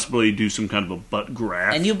 and possibly do some kind of a butt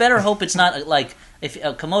graft. And you better hope it's not like, if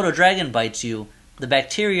a Komodo dragon bites you, the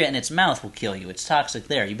bacteria in its mouth will kill you. It's toxic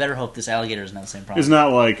there. You better hope this alligator is not the same problem. It's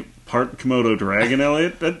not like part Komodo dragon,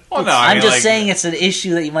 Elliott. I'm just saying it's an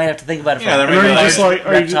issue that you might have to think about. Are you just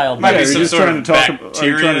trying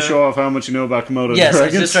to show off how much you know about Komodo dragons? Yes,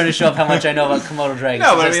 I'm just trying to show off how much I know about Komodo dragons.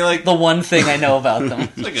 No, but I mean, like the one thing I know about them.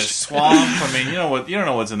 It's like a swamp. I mean, you don't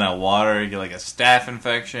know what's in that water. You get like a staph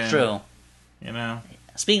infection. True. You know.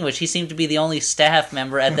 Speaking of which, he seemed to be the only staff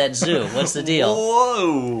member at that zoo. What's the deal?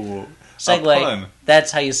 Whoa. Segue.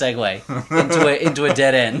 That's how you segue into a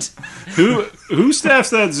dead end. Who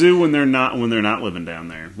staffs that zoo when they're not living down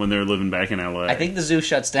there? When they're living back in LA? I think the zoo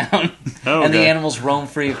shuts down, and the animals roam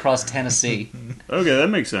free across Tennessee. Okay, that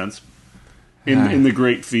makes sense. In the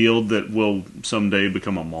great field that will someday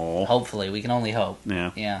become a mall. Hopefully, we can only hope.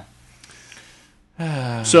 Yeah.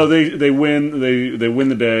 So they win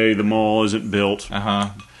the day. The mall isn't built.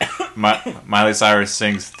 Miley Cyrus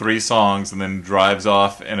sings 3 songs and then drives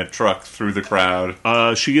off in a truck through the crowd.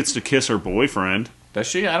 She gets to kiss her boyfriend. Does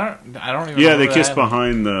she? I don't even. Yeah, they kiss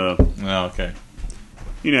behind the. Oh, okay.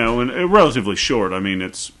 And relatively short. I mean,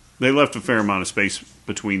 they left a fair amount of space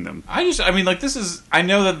between them. I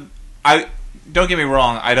know that don't get me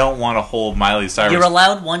wrong. I don't want to hold Miley Cyrus. You're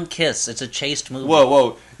allowed one kiss. It's a chaste movie.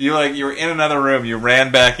 Whoa! You were in another room. You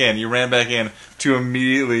ran back in. To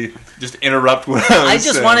immediately just interrupt what I was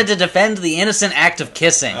saying. Wanted to defend the innocent act of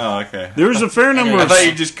kissing. Oh, okay. There was a fair number I of. thought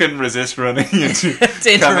you just couldn't resist running into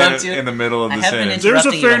to interrupt you in the middle of the sentence. There was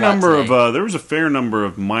a fair number today. of. There was a fair number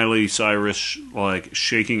of Miley Cyrus like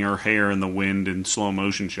shaking her hair in the wind in slow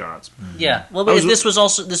motion shots. Yeah. Well,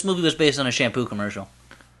 this movie was based on a shampoo commercial.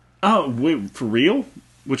 Oh wait, for real?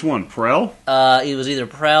 Which one? Prel? It was either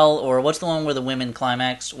Prel or what's the one where the women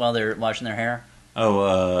climax while they're washing their hair?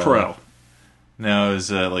 Prel. No, it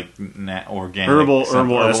was organic. Herbal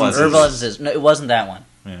essences. Herbal essences. No, it wasn't that one.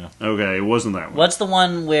 Yeah. Okay, it wasn't that one. What's the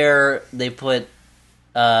one where they put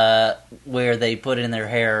it in their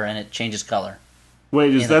hair and it changes color?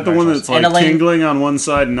 Wait, is that the one that's like tingling on one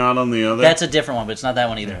side and not on the other? That's a different one, but it's not that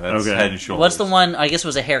one either. Yeah, that's okay. Head and Shoulders. What's the one? I guess it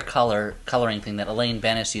was a hair coloring thing that Elaine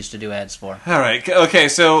Bennis used to do ads for. All right. Okay.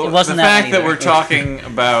 So It wasn't the that fact one that we're talking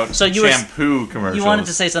about So shampoo commercials. You wanted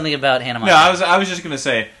to say something about Hannah No, Montana. I was just going to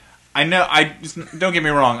say. I know. Don't get me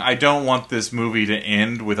wrong. I don't want this movie to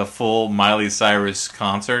end with a full Miley Cyrus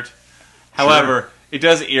concert. However, it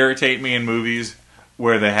does irritate me in movies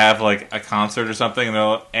where they have like a concert or something,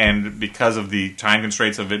 and because of the time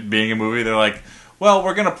constraints of it being a movie, they're like, "Well,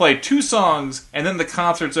 we're gonna play 2 songs, and then the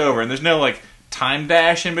concert's over," and there's no like time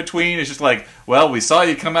dash in between. It's just like, "Well, we saw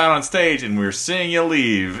you come out on stage, and we're seeing you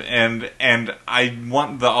leave," and I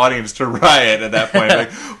want the audience to riot at that point. Like,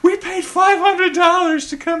 we paid $500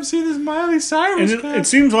 to come see this Miley Cyrus. And it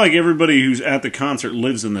seems like everybody who's at the concert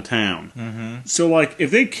lives in the town. Mm-hmm. So, like,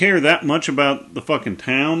 if they care that much about the fucking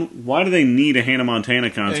town, why do they need a Hannah Montana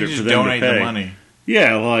concert just for them donate to pay? the money.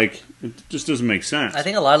 Yeah, like, it just doesn't make sense. I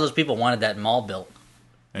think a lot of those people wanted that mall built.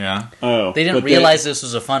 Yeah. Oh, They didn't realize this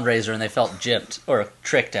was a fundraiser, and they felt gypped or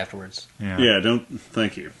tricked afterwards. Yeah,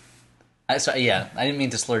 thank you. I didn't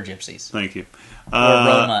mean to slur gypsies. Thank you. Or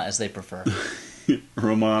Roma, as they prefer.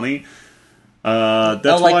 Romani. That's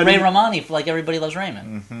like Ray Romani, like Everybody Loves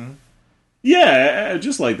Raymond. Mm-hmm. Yeah,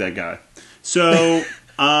 just like that guy. So,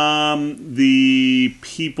 the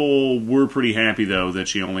people were pretty happy, though, that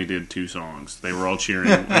she only did 2 songs. They were all cheering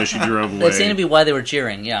as she drove away. That seemed to be why they were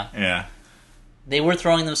cheering, yeah. Yeah. They were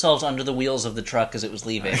throwing themselves under the wheels of the truck as it was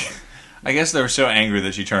leaving. I guess they were so angry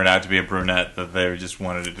that she turned out to be a brunette that they just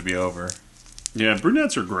wanted it to be over. Yeah,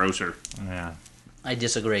 brunettes are grosser. Yeah. I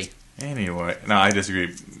disagree. Anyway, no, I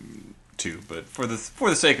disagree too. But for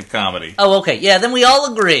the sake of comedy, Oh, okay. Yeah, then we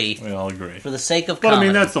all agree. we all agree. For the sake of But comedy. I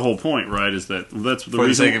mean, that's the whole point, right? Is that's the For the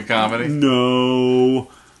reason? sake of comedy, No.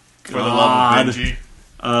 for the love of God.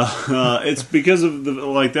 Benji, It's because of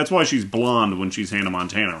that's why she's blonde when she's Hannah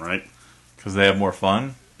Montana, right? because they have more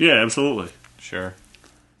fun. Yeah, absolutely. Sure.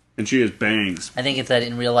 And she has bangs. I think it's that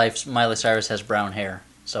in real life, Miley Cyrus has brown hair.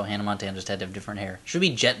 So Hannah Montana just had to have different hair. Should be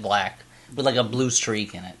jet black with like a blue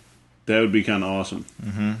streak in it. That would be kind of awesome.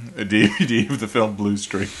 A DVD of the film Blue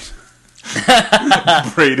Streak.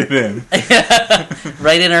 Braided in.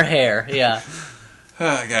 Right in her hair, yeah.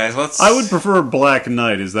 Guys, let's. I would prefer Black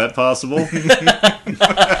Knight. Is that possible?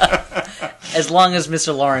 As long as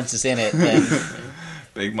Mr. Lawrence is in it, then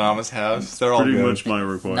Big Mama's house. They're all Pretty good. much my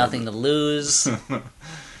requirement. nothing to lose.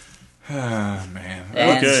 Oh man.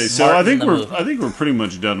 And Okay, so Martin the movie. I think we're pretty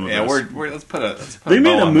much done with Yeah, this. let's put a. They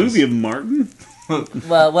made bow a on movie this. of Martin.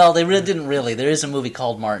 Well, they really didn't really. There is a movie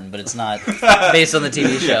called Martin, but it's not based on the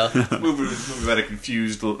TV show. movie about a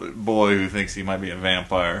confused boy who thinks he might be a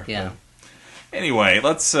vampire. Yeah. Anyway,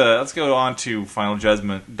 let's go on to Final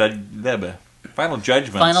Judgment. Final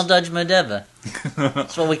Judgment. Final Judgment ever.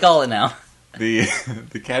 That's what we call it now.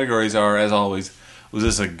 The categories are, as always, was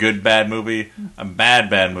this a good bad movie, a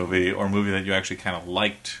bad movie, or a movie that you actually kind of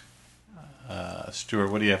liked?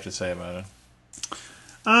 Stuart, what do you have to say about it?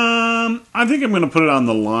 I think I'm going to put it on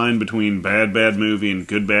the line between bad movie and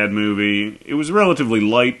good bad movie. It was relatively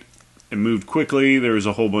light. It moved quickly. There was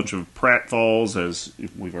a whole bunch of pratfalls, as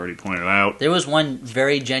we've already pointed out. There was one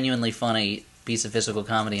very genuinely funny piece of physical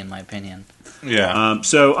comedy, in my opinion. Yeah.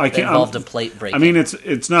 So I It can't. involved a plate breaking. I mean,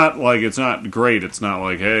 it's not like it's not great. It's not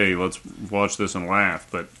like, hey, let's watch this and laugh.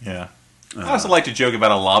 But Yeah. I also like to joke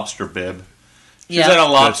about a lobster bib. She was Yeah. at a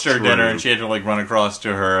lobster That's dinner, true. and she had to like run across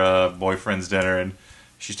to her boyfriend's dinner, and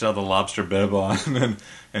she still had the lobster bib on, and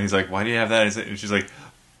he's like, "Why do you have that?" And she's like,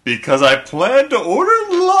 "Because I planned to order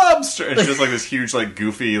lobster." And it's just like this huge, like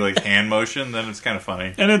goofy, like hand motion. Then it's kind of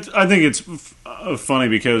funny. and I think it's funny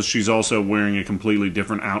because she's also wearing a completely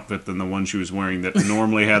different outfit than the one she was wearing that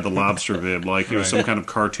normally had the lobster bib. Like it was some kind of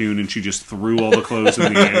cartoon, and she just threw all the clothes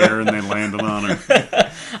in the air, and they landed on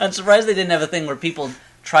her. I'm surprised they didn't have a thing where people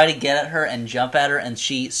try to get at her and jump at her, and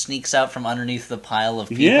she sneaks out from underneath the pile of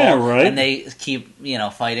people. Yeah, right. And they keep,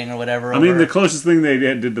 fighting or whatever. I mean, the closest thing they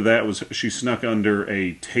did to that was she snuck under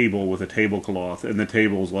a table with a tablecloth, and the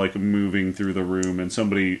table's like moving through the room, and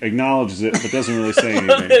somebody acknowledges it but doesn't really say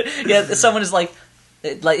anything. Yeah, someone is like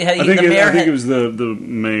I think it was the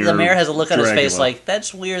mayor. The mayor has a look on his Dracula. face like,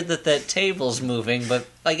 that's weird that table's moving, but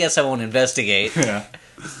I guess I won't investigate. Yeah.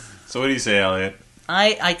 So what do you say, Elliot?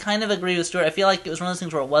 I kind of agree with Stuart. I feel like it was one of those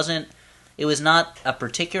things where it was not a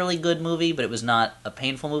particularly good movie, but it was not a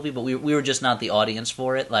painful movie, but we were just not the audience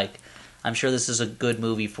for it. Like, I'm sure this is a good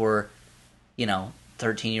movie for,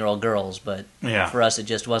 13-year-old girls, but for us it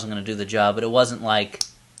just wasn't going to do the job. But it wasn't like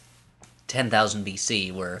 10,000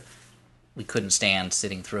 BC where we couldn't stand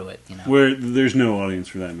sitting through it, Where there's no audience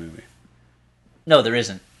for that movie. No, there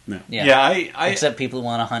isn't. No. Yeah, except people who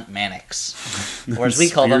want to hunt mannocks. Or as we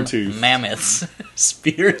call them, mammoths.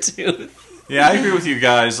 Spear tooth. Yeah, I agree with you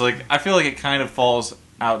guys. Like, I feel like it kind of falls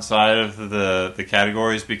outside of the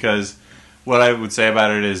categories because what I would say about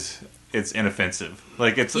it is it's inoffensive.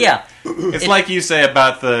 Like, it's like you say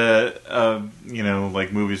about the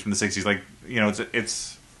like movies from the 60s. Like,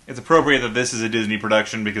 it's appropriate that this is a Disney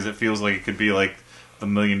production because it feels like it could be like The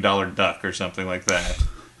 $1 Million Duck or something like that.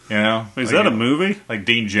 Is that a movie? Like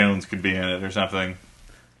Dean Jones could be in it or something.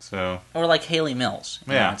 So, or like Haley Mills.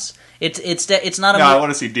 Yeah, it's not a. No, I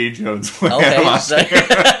want to see Dean Jones play. Okay,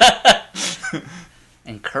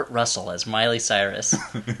 and Kurt Russell as Miley Cyrus.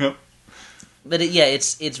 Yep. But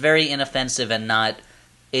it's very inoffensive and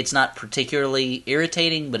it's not particularly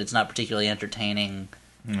irritating, but it's not particularly entertaining.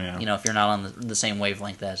 Yeah. If you're not on the same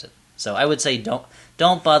wavelength as it. So I would say don't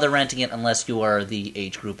bother renting it unless you are the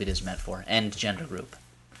age group it is meant for and gender group.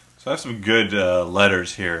 So I have some good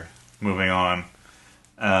letters here. Moving on.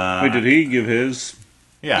 Wait, did he give his?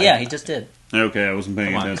 Yeah, he just did. Okay, I wasn't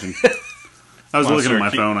paying attention. I was looking at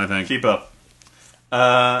my phone, I think. Keep up. So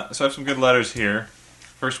I have some good letters here.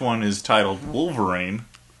 First one is titled Wolverine.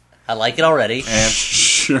 I like it already. And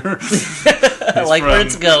sure. I like where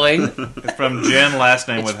it's going. It's from Jen, last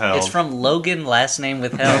name withheld. It's from Logan, last name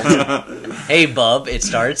withheld. Hey, bub, it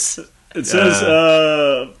starts. It says,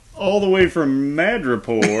 all the way from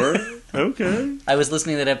Madripoor. Okay. I was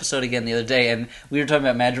listening to that episode again the other day, and we were talking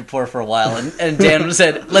about Madripoor for a while, and Dan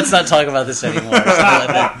said, let's not talk about this anymore.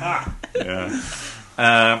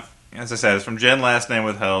 Yeah. As I said, it's from Jen, last name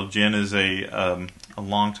withheld. Jen is a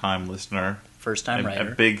long-time listener. First-time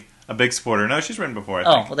writer. A big supporter. No, she's written before, I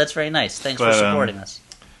think. Oh, well, that's very nice. Thanks for supporting us.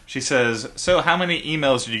 She says, so how many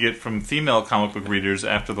emails did you get from female comic book readers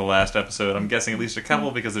after the last episode? I'm guessing at least a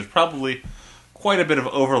couple, because there's probably quite a bit of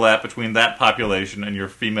overlap between that population and your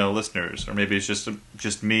female listeners. Or maybe it's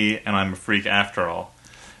just me, and I'm a freak after all.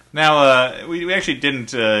 Now, we actually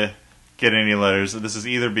didn't get any letters. This is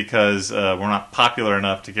either because we're not popular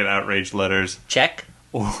enough to get outraged letters. Check.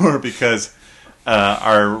 Or because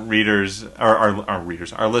our readers,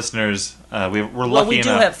 our listeners, we're lucky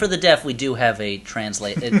enough. For the deaf, we do have a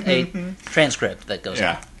transcript that goes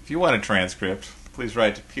out. If you want a transcript, please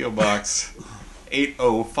write to P.O. Box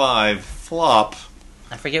 805 Flop.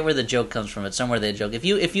 I forget where the joke comes from. It's somewhere they joke.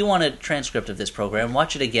 If you want a transcript of this program,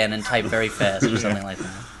 watch it again and type very fast or something like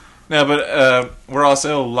that. No, but we're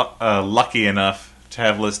also lucky enough to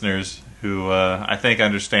have listeners who I think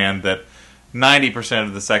understand that 90%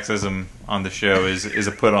 of the sexism on the show is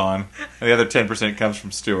a put on, and the other 10% comes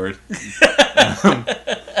from Stuart. But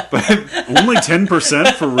only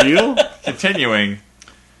 10% for real? Continuing,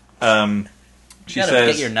 she you gotta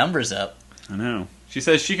says, get your numbers up. I know. She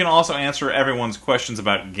says she can also answer everyone's questions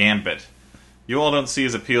about Gambit. You all don't see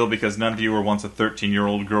his appeal because none of you were once a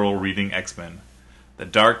 13-year-old girl reading X-Men. The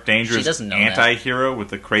dark, dangerous anti-hero with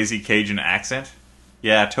the crazy Cajun accent?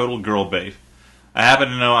 Yeah, total girl bait. I happen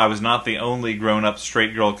to know I was not the only grown-up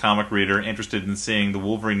straight girl comic reader interested in seeing the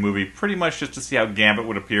Wolverine movie pretty much just to see how Gambit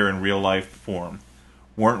would appear in real-life form.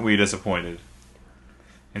 Weren't we disappointed?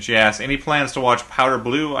 And she asks, any plans to watch Powder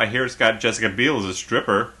Blue? I hear it's got Jessica Biel as a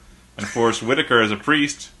stripper, and Forrest Whitaker as a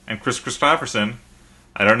priest, and Chris Christopherson.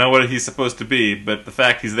 I don't know what he's supposed to be, but the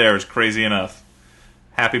fact he's there is crazy enough.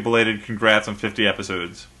 Happy belated congrats on 50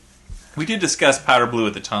 episodes. We did discuss Powder Blue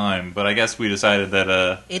at the time, but I guess we decided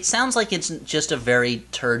that... It sounds like it's just a very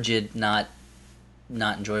turgid, not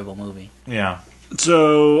enjoyable movie. Yeah.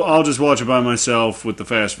 So I'll just watch it by myself with the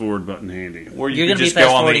fast forward button handy. Or you can just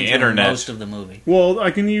go on the internet. Most of the movie. Well,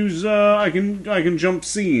 I can use I can jump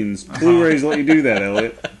scenes. Blu-rays let you do that,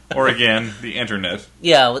 Elliot. Or again, the internet.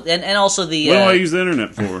 Yeah, and also the. What do I use the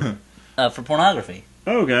internet for? For pornography.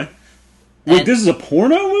 Oh, okay. Wait, this is a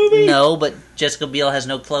porno movie? No, but Jessica Biel has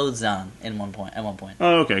no clothes on at one point.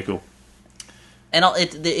 Oh, okay, cool. And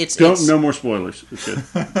it's No more spoilers. It's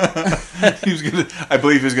good. I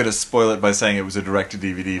believe he was going to spoil it by saying it was a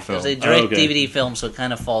direct-to-DVD film. It's a direct DVD film, so it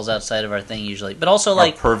kind of falls outside of our thing usually. But also,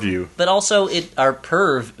 Our purview. But also, our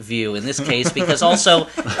perv view in this case, because also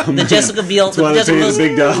the Jessica Biel,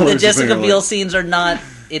 the Jessica Biel scenes are not.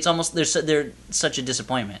 It's almost they're such a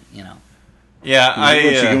disappointment, you know. Yeah,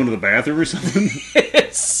 she going to the bathroom or something?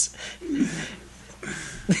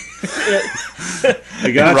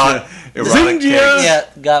 I got erotic cakes. Yeah,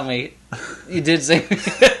 got me. You did say.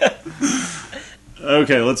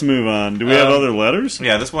 Okay, let's move on. Do we have other letters?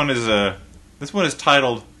 Yeah, this one is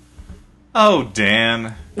titled "Oh,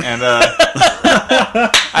 Dan," and I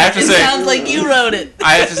have to say, it sounds like you wrote it.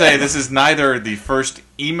 I have to say, this is neither the first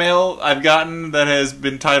email I've gotten that has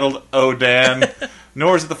been titled "Oh, Dan,"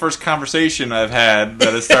 nor is it the first conversation I've had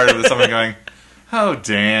that has started with someone going, "Oh,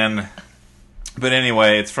 Dan." But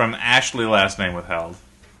anyway, it's from Ashley, last name withheld.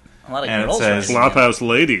 A lot of And it girls says, Flophouse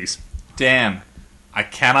ladies. Dan, I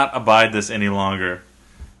cannot abide this any longer.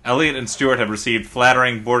 Elliott and Stuart have received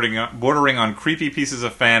flattering, bordering on creepy pieces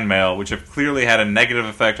of fan mail, which have clearly had a negative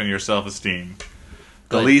effect on your self-esteem.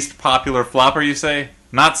 The Good. least popular flopper, you say?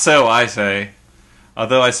 Not so, I say.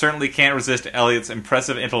 Although I certainly can't resist Elliott's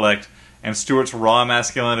impressive intellect and Stuart's raw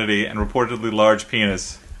masculinity and reportedly large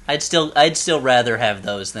penis. I'd still rather have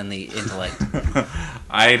those than the intellect.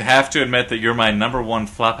 I'd have to admit that you're my number one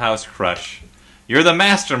Flophouse crush. You're the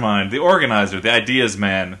mastermind, the organizer, the ideas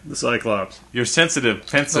man. The Cyclops. You're sensitive,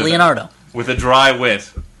 The pensive, Leonardo. with a dry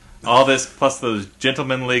wit. All this plus those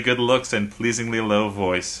gentlemanly good looks and pleasingly low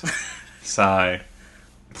voice. Sigh.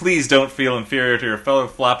 Please don't feel inferior to your fellow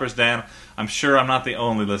floppers, Dan. I'm sure I'm not the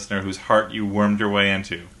only listener whose heart you wormed your way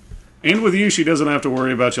into. And with you, she doesn't have to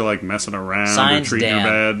worry about you like messing around Signs or treating Dan.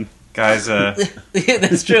 her bad. Guys,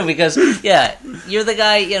 That's true because you're the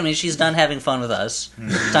guy. I mean, she's done having fun with us.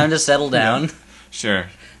 Time to settle down. sure.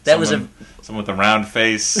 Someone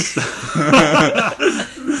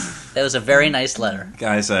That was a very nice letter.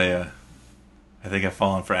 Guys, I think I've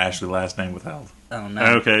fallen for Ashley, last name withheld. Oh no.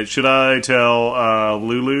 Okay, should I tell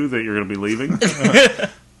Lulu that you're going to be leaving?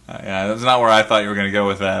 Yeah, that's not where I thought you were going to go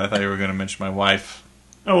with that. I thought you were going to mention my wife.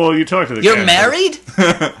 Oh, well, you talked to the You're cat. married?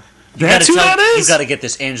 That's who that is? You got to get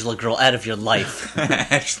this Angela girl out of your life.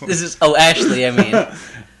 Ashley. This is Ashley. I mean,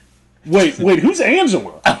 Wait, who's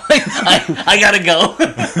Angela? I gotta go.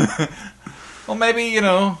 Well, maybe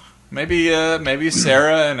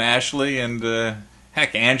Sarah and Ashley and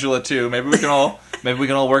heck, Angela too. Maybe we can all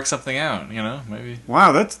work something out. Maybe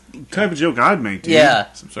Wow, that's the type of joke I'd make, dude.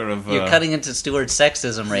 Yeah, some sort of. you're cutting into Stuart's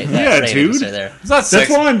sexism right now. Yeah, dude. There. It's not That's sex.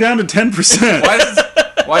 why I'm down to 10%.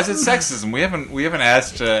 Why is it sexism? We haven't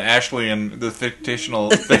asked Ashley and the fictitious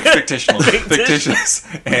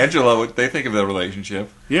Angela what they think of the relationship.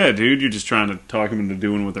 Yeah, dude, you're just trying to talk them into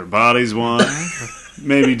doing what their bodies want.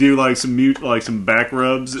 Maybe do like some back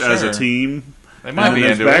rubs as a Sure. team. They might be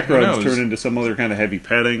those into back it. Who rubs knows? turn into some other kind of heavy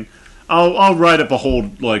petting. I'll write up a whole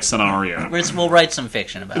scenario. We'll write some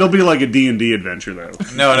fiction about It'll it. be like a D&D adventure though.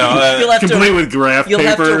 No. You'll have Complete to, with graph you'll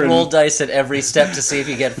have paper. to roll and, dice at every step to see if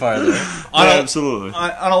you get farther. absolutely.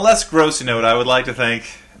 On a less gross note, I would like to thank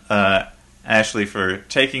Ashley for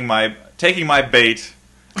taking my bait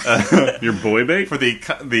Your boy bait? for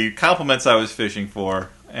the compliments I was fishing for.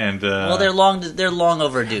 And Well, they're long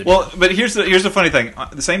overdue. well, but here's the funny thing.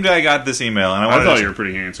 The same day I got this email, and I thought you were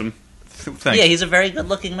pretty handsome. Thanks. yeah, he's a very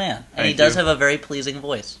good-looking man, and Thank he does you. have a very pleasing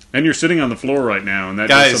voice. And you're sitting on the floor right now, and that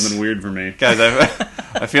Guys. does something weird for me. Guys,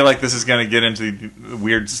 I feel like this is going to get into the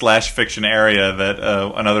weird /fiction area that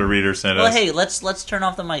another reader sent Well, us. hey, let's turn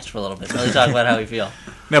off the mics for a little bit. Really talk about how we feel.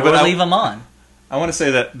 No, Or but leave them on. I want to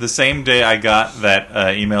say that the same day I got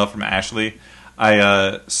that email from Ashley,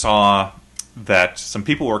 I saw that some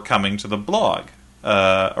people were coming to the blog,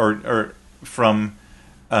 or from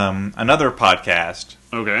another podcast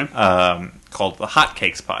Okay. called the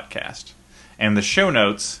Hotcakes Podcast. And the show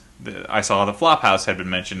notes, I saw the Flophouse had been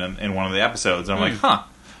mentioned in one of the episodes. And I'm like,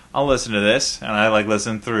 I'll listen to this. And I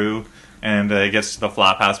listen through, and it gets to the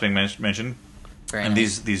Flophouse being mentioned. Very And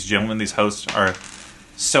nice. these gentlemen, these hosts, are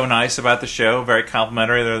so nice about the show, very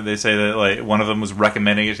complimentary. They say that one of them was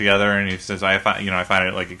recommending it together, and he says, I find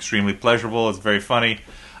it extremely pleasurable. It's very funny,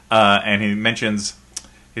 and he mentions,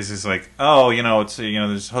 he's just like, it's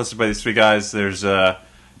there's hosted by these three guys. There's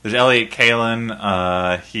Elliott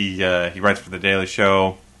Kalin. He writes for the Daily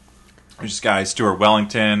Show. There's this guy Stuart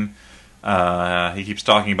Wellington. He keeps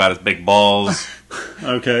talking about his big balls.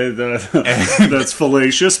 Okay, that's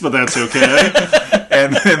fallacious, but that's okay.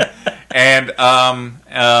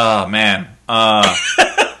 Oh man,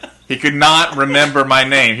 he could not remember my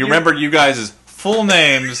name. He remembered you guys as full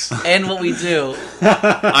names. And what we do.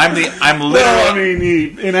 I'm literally. Well, I mean,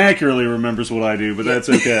 he inaccurately remembers what I do, but that's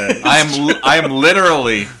okay. I'm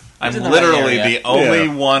literally in the right area. the only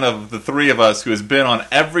one of the three of us who has been on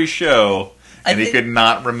every show, and he could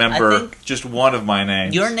not remember just one of my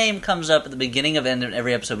names. Your name comes up at the beginning of end of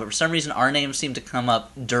every episode, but for some reason our names seem to come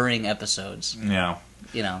up during episodes. Yeah.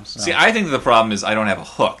 You know. So. See, I think the problem is I don't have a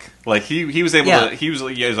hook. Like he was able to. He was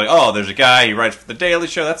like, oh, there's a guy. He writes for the Daily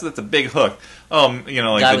Show. That's a big hook. You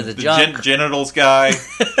know, like guy with the genitals guy.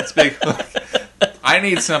 That's a big hook. I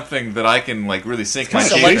need something that I can like really sink my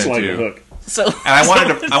teeth into. A hook. So, and I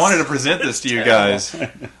wanted to present this to you guys.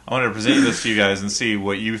 I wanted to present this to you guys and see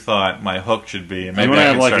what you thought my hook should be. And maybe I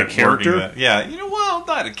can have start like a character. That. Yeah, you know, well,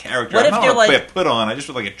 not a character. What I'm if not you're like like put on. I just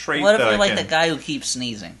would like a trait. What if that you're I like can... the guy who keeps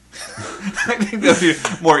sneezing? I think that'd be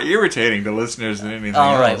more irritating to listeners than anything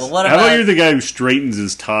All right. else. Well, what How about about you're the guy who straightens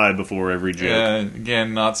his tie before every joke?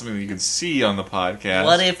 Again, not something that you can see on the podcast.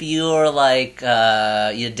 What if you're like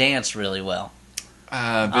you dance really well?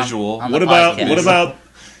 Visual. on What the about podcast.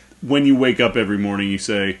 when you wake up every morning? You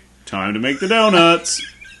say, "Time to make the donuts."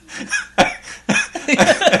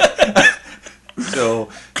 So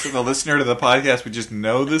the listener to the podcast would just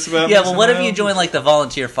know this about me. Yeah. Well, what if somehow? you join like the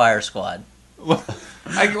volunteer fire squad?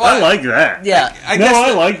 I like that. Yeah.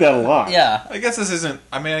 I like that a lot. Yeah. I guess this isn't.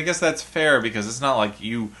 I mean, I guess that's fair because it's not like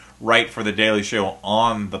you write for the Daily Show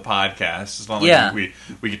on the podcast. It's not like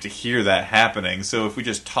we get to hear that happening. So if we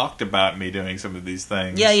just talked about me doing some of these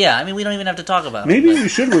things, Yeah. I mean, we don't even have to talk about Maybe it. you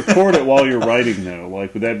should record it while you're writing, though.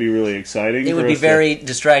 Like, would that be really exciting? It would be very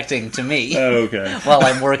distracting to me Oh, okay. while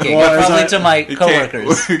I'm working. Well, Probably as to my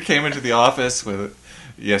coworkers. We came into the office with.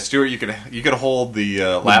 Yeah, Stuart, you could hold the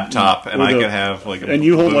laptop, and I could have like. And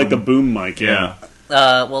you hold like the boom mic. Yeah.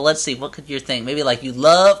 Well, let's see. What could your thing? Maybe like you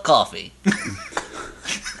love coffee.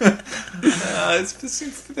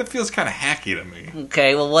 That feels kind of hacky to me.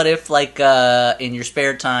 Okay. Well, what if like in your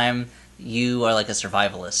spare time you are like a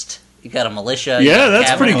survivalist? You got a militia. You got a that's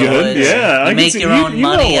cabin pretty in the good. woods, Yeah, you make your own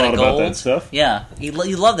money know a out lot of about gold. that stuff. Yeah, you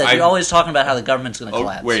love that. You're always talking about how the government's going to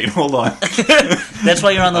collapse. Wait, hold on. That's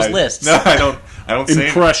why you're on those lists. No, I don't say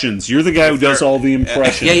Impressions. You're the guy who does all the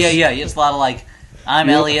impressions. Yeah. It's a lot of like, I'm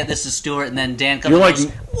Elliott, this is Stuart, and then Dan comes You're and like-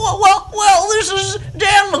 goes, well, this is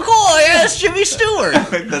Dan McCoy as Jimmy Stewart.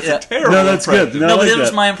 That's Yeah. a terrible. No, that's good. impression. No, But I it like was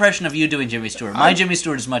that. my impression of you doing Jimmy Stewart. My Jimmy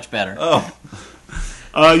Stewart is much better. Oh,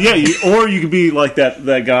 Yeah, or you could be like that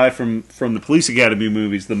guy from the Police Academy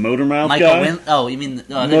movies, the Motormouth guy. Oh, you mean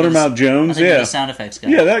Motormouth I Jones, think it was yeah. the sound effects guy.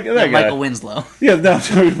 Yeah, that guy. Michael Winslow. Yeah, no, I'm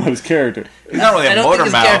talking about his character. he's not really a I don't motor think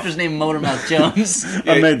his mouth. character's named Motormouth Jones.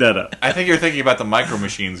 I made that up. I think you're thinking about the Micro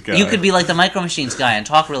Machines guy. You could be like the Micro Machines guy and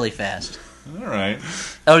talk really fast. All right.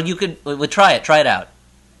 Or you could try it out.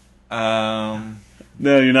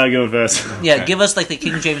 No, you're not going fast. Yeah, Okay. give us like the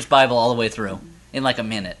King James Bible all the way through in like a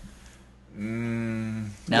minute. No,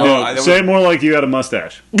 No, say it more like you had a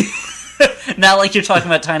mustache. Not like you're talking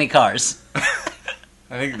about tiny cars.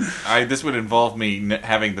 I think this would involve me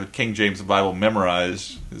having the King James Bible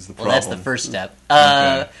memorized. Is the Well, problem? that's the first step.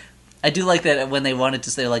 Okay. I do like that when they wanted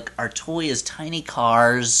to say like our toy is tiny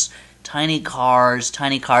cars, talking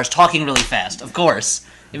really fast. Of course,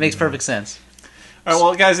 it makes perfect sense. All right,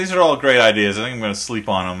 well, guys, these are all great ideas. I think I'm going to sleep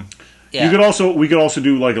on them. Yeah, We could also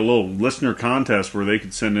do like a little listener contest where they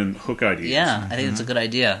could send in hook ideas. yeah. I think it's a good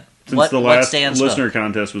idea. Since the what last stands listener hook?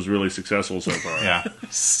 contest was really successful so far. Yeah.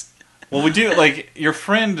 Well, we do, like, your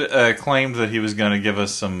friend claimed that he was going to give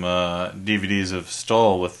us some DVDs of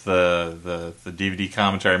Stoll with the DVD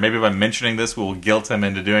commentary. Maybe by mentioning this, we'll guilt him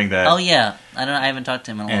into doing that. Oh yeah, I haven't talked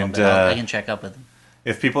to him in a little And, bit. I can check up with him.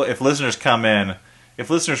 If listeners come in, if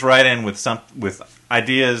listeners write in with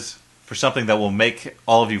ideas for something that will make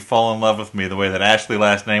all of you fall in love with me the way that Ashley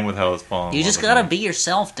last name with has fallen in You love just with gotta me. be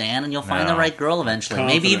yourself, Dan, and you'll find No. the right girl eventually.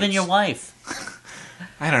 Maybe even Confidence. your wife.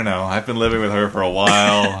 I don't know. I've been living with her for a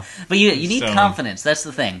while. But you need So- confidence. That's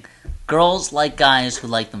the thing. Girls like guys who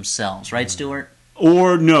like themselves, right, Stuart?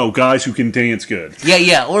 Or no, guys who can dance good.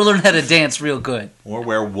 Yeah, or learn how to dance real good. Or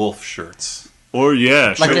wear wolf shirts. Or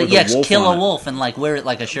yeah, Like, shit with a wolf kill on a it. wolf and like wear it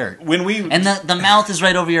like a shirt. When we And the mouth is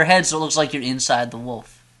right over your head, so it looks like you're inside the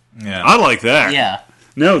wolf. yeah. I like that. Yeah.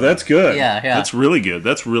 No, that's good. Yeah. That's really good.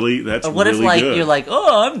 That's Or what really if like good. you're like,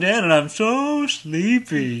 oh, I'm Dan and I'm so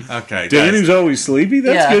sleepy. Okay, Dan guys. who's always sleepy.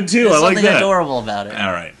 That's yeah, good too. There's I like something that. adorable about it.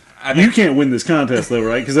 All right. You can't win this contest though,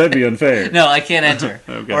 right? Because that'd be unfair. No, I can't enter,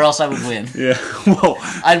 Okay. or else I would win. Yeah. Well,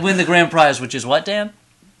 I'd win the grand prize, which is what, Dan?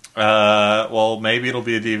 Well, maybe it'll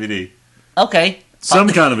be a DVD. Okay. Some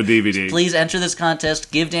kind of a DVD. Please enter this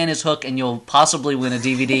contest. Give Dan his hook, and you'll possibly win a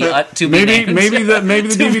DVD. To be Maybe named. the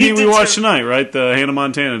DVD we determined. watched tonight, right? The Hannah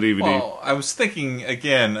Montana DVD. Well, I was thinking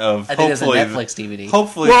again of I think it's a hopefully Netflix DVD.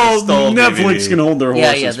 Hopefully, Well, the stall Netflix DVD. can hold their Yeah,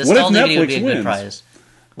 horses. yeah. The What if stall DVD would Netflix be a good wins? prize.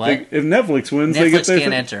 What? If Netflix wins, they get Netflix their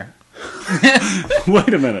can't enter.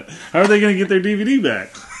 Wait a minute. How are they going to get their DVD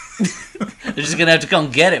back? They're just gonna have to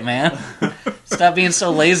come get it, man. Stop being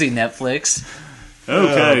so lazy, Netflix.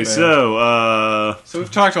 Okay, man. so So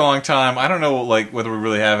we've talked a long time. I don't know, like, whether we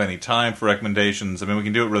really have any time for recommendations. I mean, we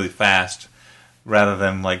can do it really fast, rather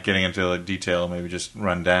than like getting into like, detail. Maybe just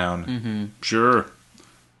run down. sure.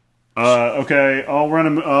 Okay, I'll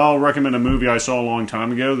recommend a movie I saw a long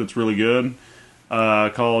time ago that's really good.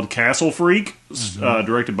 Called Castle Freak,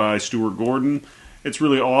 directed by Stuart Gordon. It's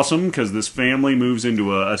really awesome because this family moves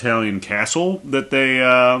into an Italian castle that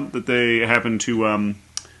they happen to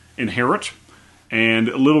inherit, and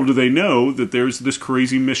little do they know that there's this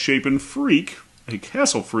crazy misshapen freak, a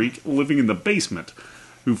castle freak, living in the basement,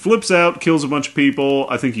 who flips out, kills a bunch of people.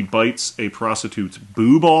 I think he bites a prostitute's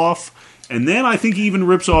boob off. And then I think he even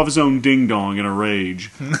rips off his own ding-dong in a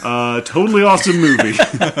rage. Totally awesome movie.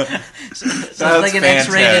 Sounds like an X-rated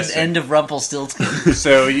fantastic. end of Rumpelstiltskin.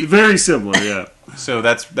 So, Very similar, yeah. so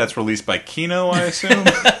that's released by Kino, I assume.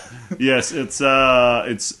 Yes, it's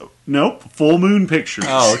nope, Full Moon Pictures.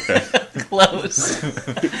 Oh, okay. Close.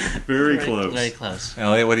 Very close. Very close.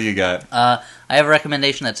 Elliot, what do you got? I have a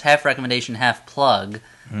recommendation that's half recommendation, half plug.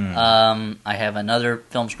 I have another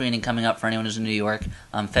film screening coming up for anyone who's in New York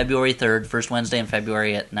on February 3rd, first Wednesday in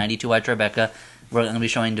February at 92 Y Tribeca. We're going to be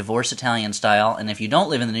showing Divorce Italian Style, and if you don't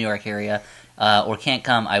live in the New York area or can't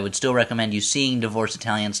come, I would still recommend you seeing Divorce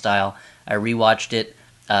Italian Style. I rewatched it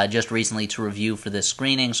just recently to review for this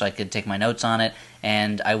screening so I could take my notes on it,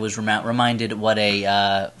 and I was reminded what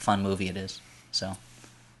a fun movie it is. So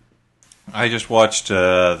I just watched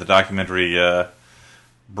the documentary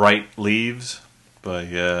Bright Leaves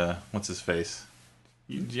by what's his face?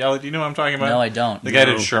 Do you know what I'm talking about? no, I don't. The guy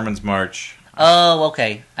No. did Sherman's March. Oh,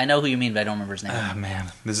 okay. I know who you mean, but I don't remember his name. Ah,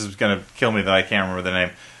 man, this is gonna kill me that I can't remember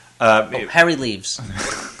the name. Harry Leaves.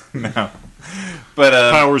 No,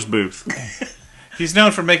 but Powers Booth. he's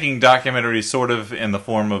known for making documentaries sort of in the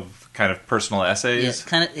form of kind of personal essays. Yeah,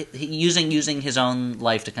 kind of using his own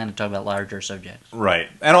life to kind of talk about larger subjects. Right.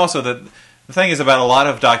 And also, the thing is about a lot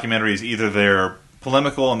of documentaries, either they're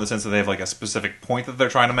polemical in the sense that they have like a specific point that they're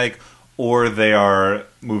trying to make, or they are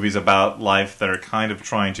movies about life that are kind of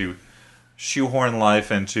trying to shoehorn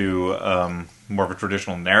life into more of a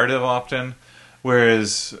traditional narrative often.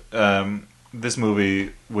 Whereas this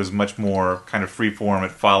movie was much more kind of freeform.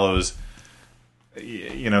 It follows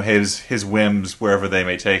his whims wherever they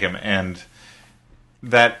may take him, and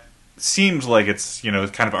that seems like it's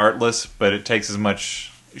kind of artless, but it takes as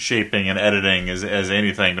much shaping and editing as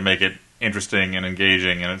anything to make it interesting and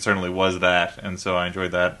engaging, and it certainly was that, and so I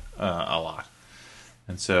enjoyed that a lot.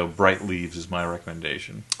 And so Bright Leaves is my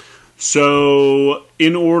recommendation. So,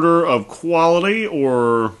 in order of quality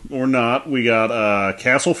or not, we got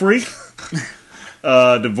Castle Freak,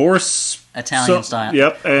 Divorce Italian style.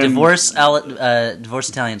 Yep, and Divorce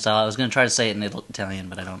Italian style. I was going to try to say it in Italian,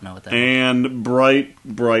 but I don't know what that is. and Bright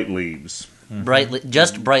Leaves.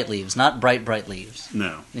 Just Bright Leaves, not Bright Leaves,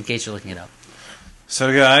 No, in case you're looking it up.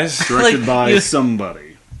 So guys, directed Like, by you-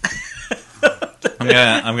 somebody. I'm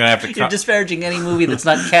gonna have to You're disparaging any movie that's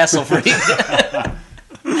not Castle Freak.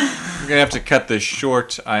 I'm gonna have to cut this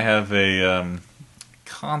short. I have a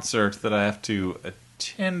concert that I have to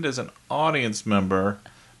attend as an audience member,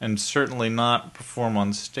 and certainly not perform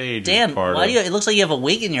on stage. Dan, as part why of. do you? It looks like you have a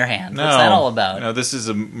wig in your hand. No, What's that all about? No, this is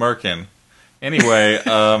a merkin. Anyway,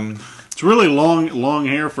 It's really long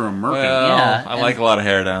hair for a merkin. well, Yeah, I like a lot of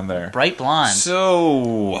hair down there. Bright blonde.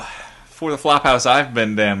 So, for the Flophouse, I've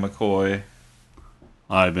been Dan McCoy.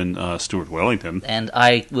 I've been Stuart Wellington. And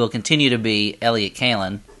I will continue to be Elliott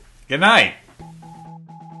Kalin. Good night.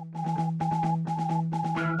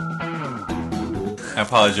 I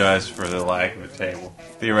apologize for the lack of a table.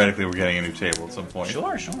 Theoretically, we're getting a new table at some point.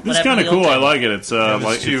 Sure. This is kind of cool. I like it. It's It was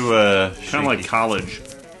like too kind of like shaky. college.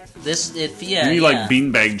 Yeah, You need yeah. like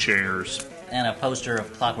beanbag chairs. And a poster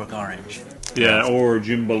of Clockwork Orange. Yeah, or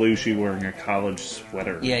Jim Belushi wearing a college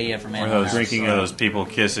sweater. Yeah, from Or Animal those, House. those people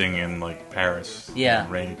kissing in like Paris. Yeah.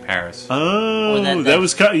 Rainy Paris. Oh, Or that- that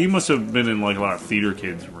was kind you must have been in like a lot of theater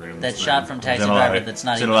kids' rooms. That then. shot from Taxi It's in a lot Driver of- that's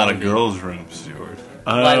not it's even in a lot a of movie. girls' rooms, Stuart.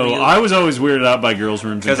 Why were Oh, you- I was always weirded out by girls'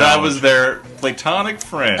 rooms in Because I college. was their platonic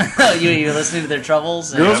friend. You're listening to their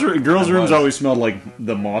troubles? Girls' Yep, girls' I rooms was. always smelled like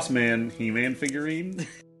the Moss Man He-Man figurine.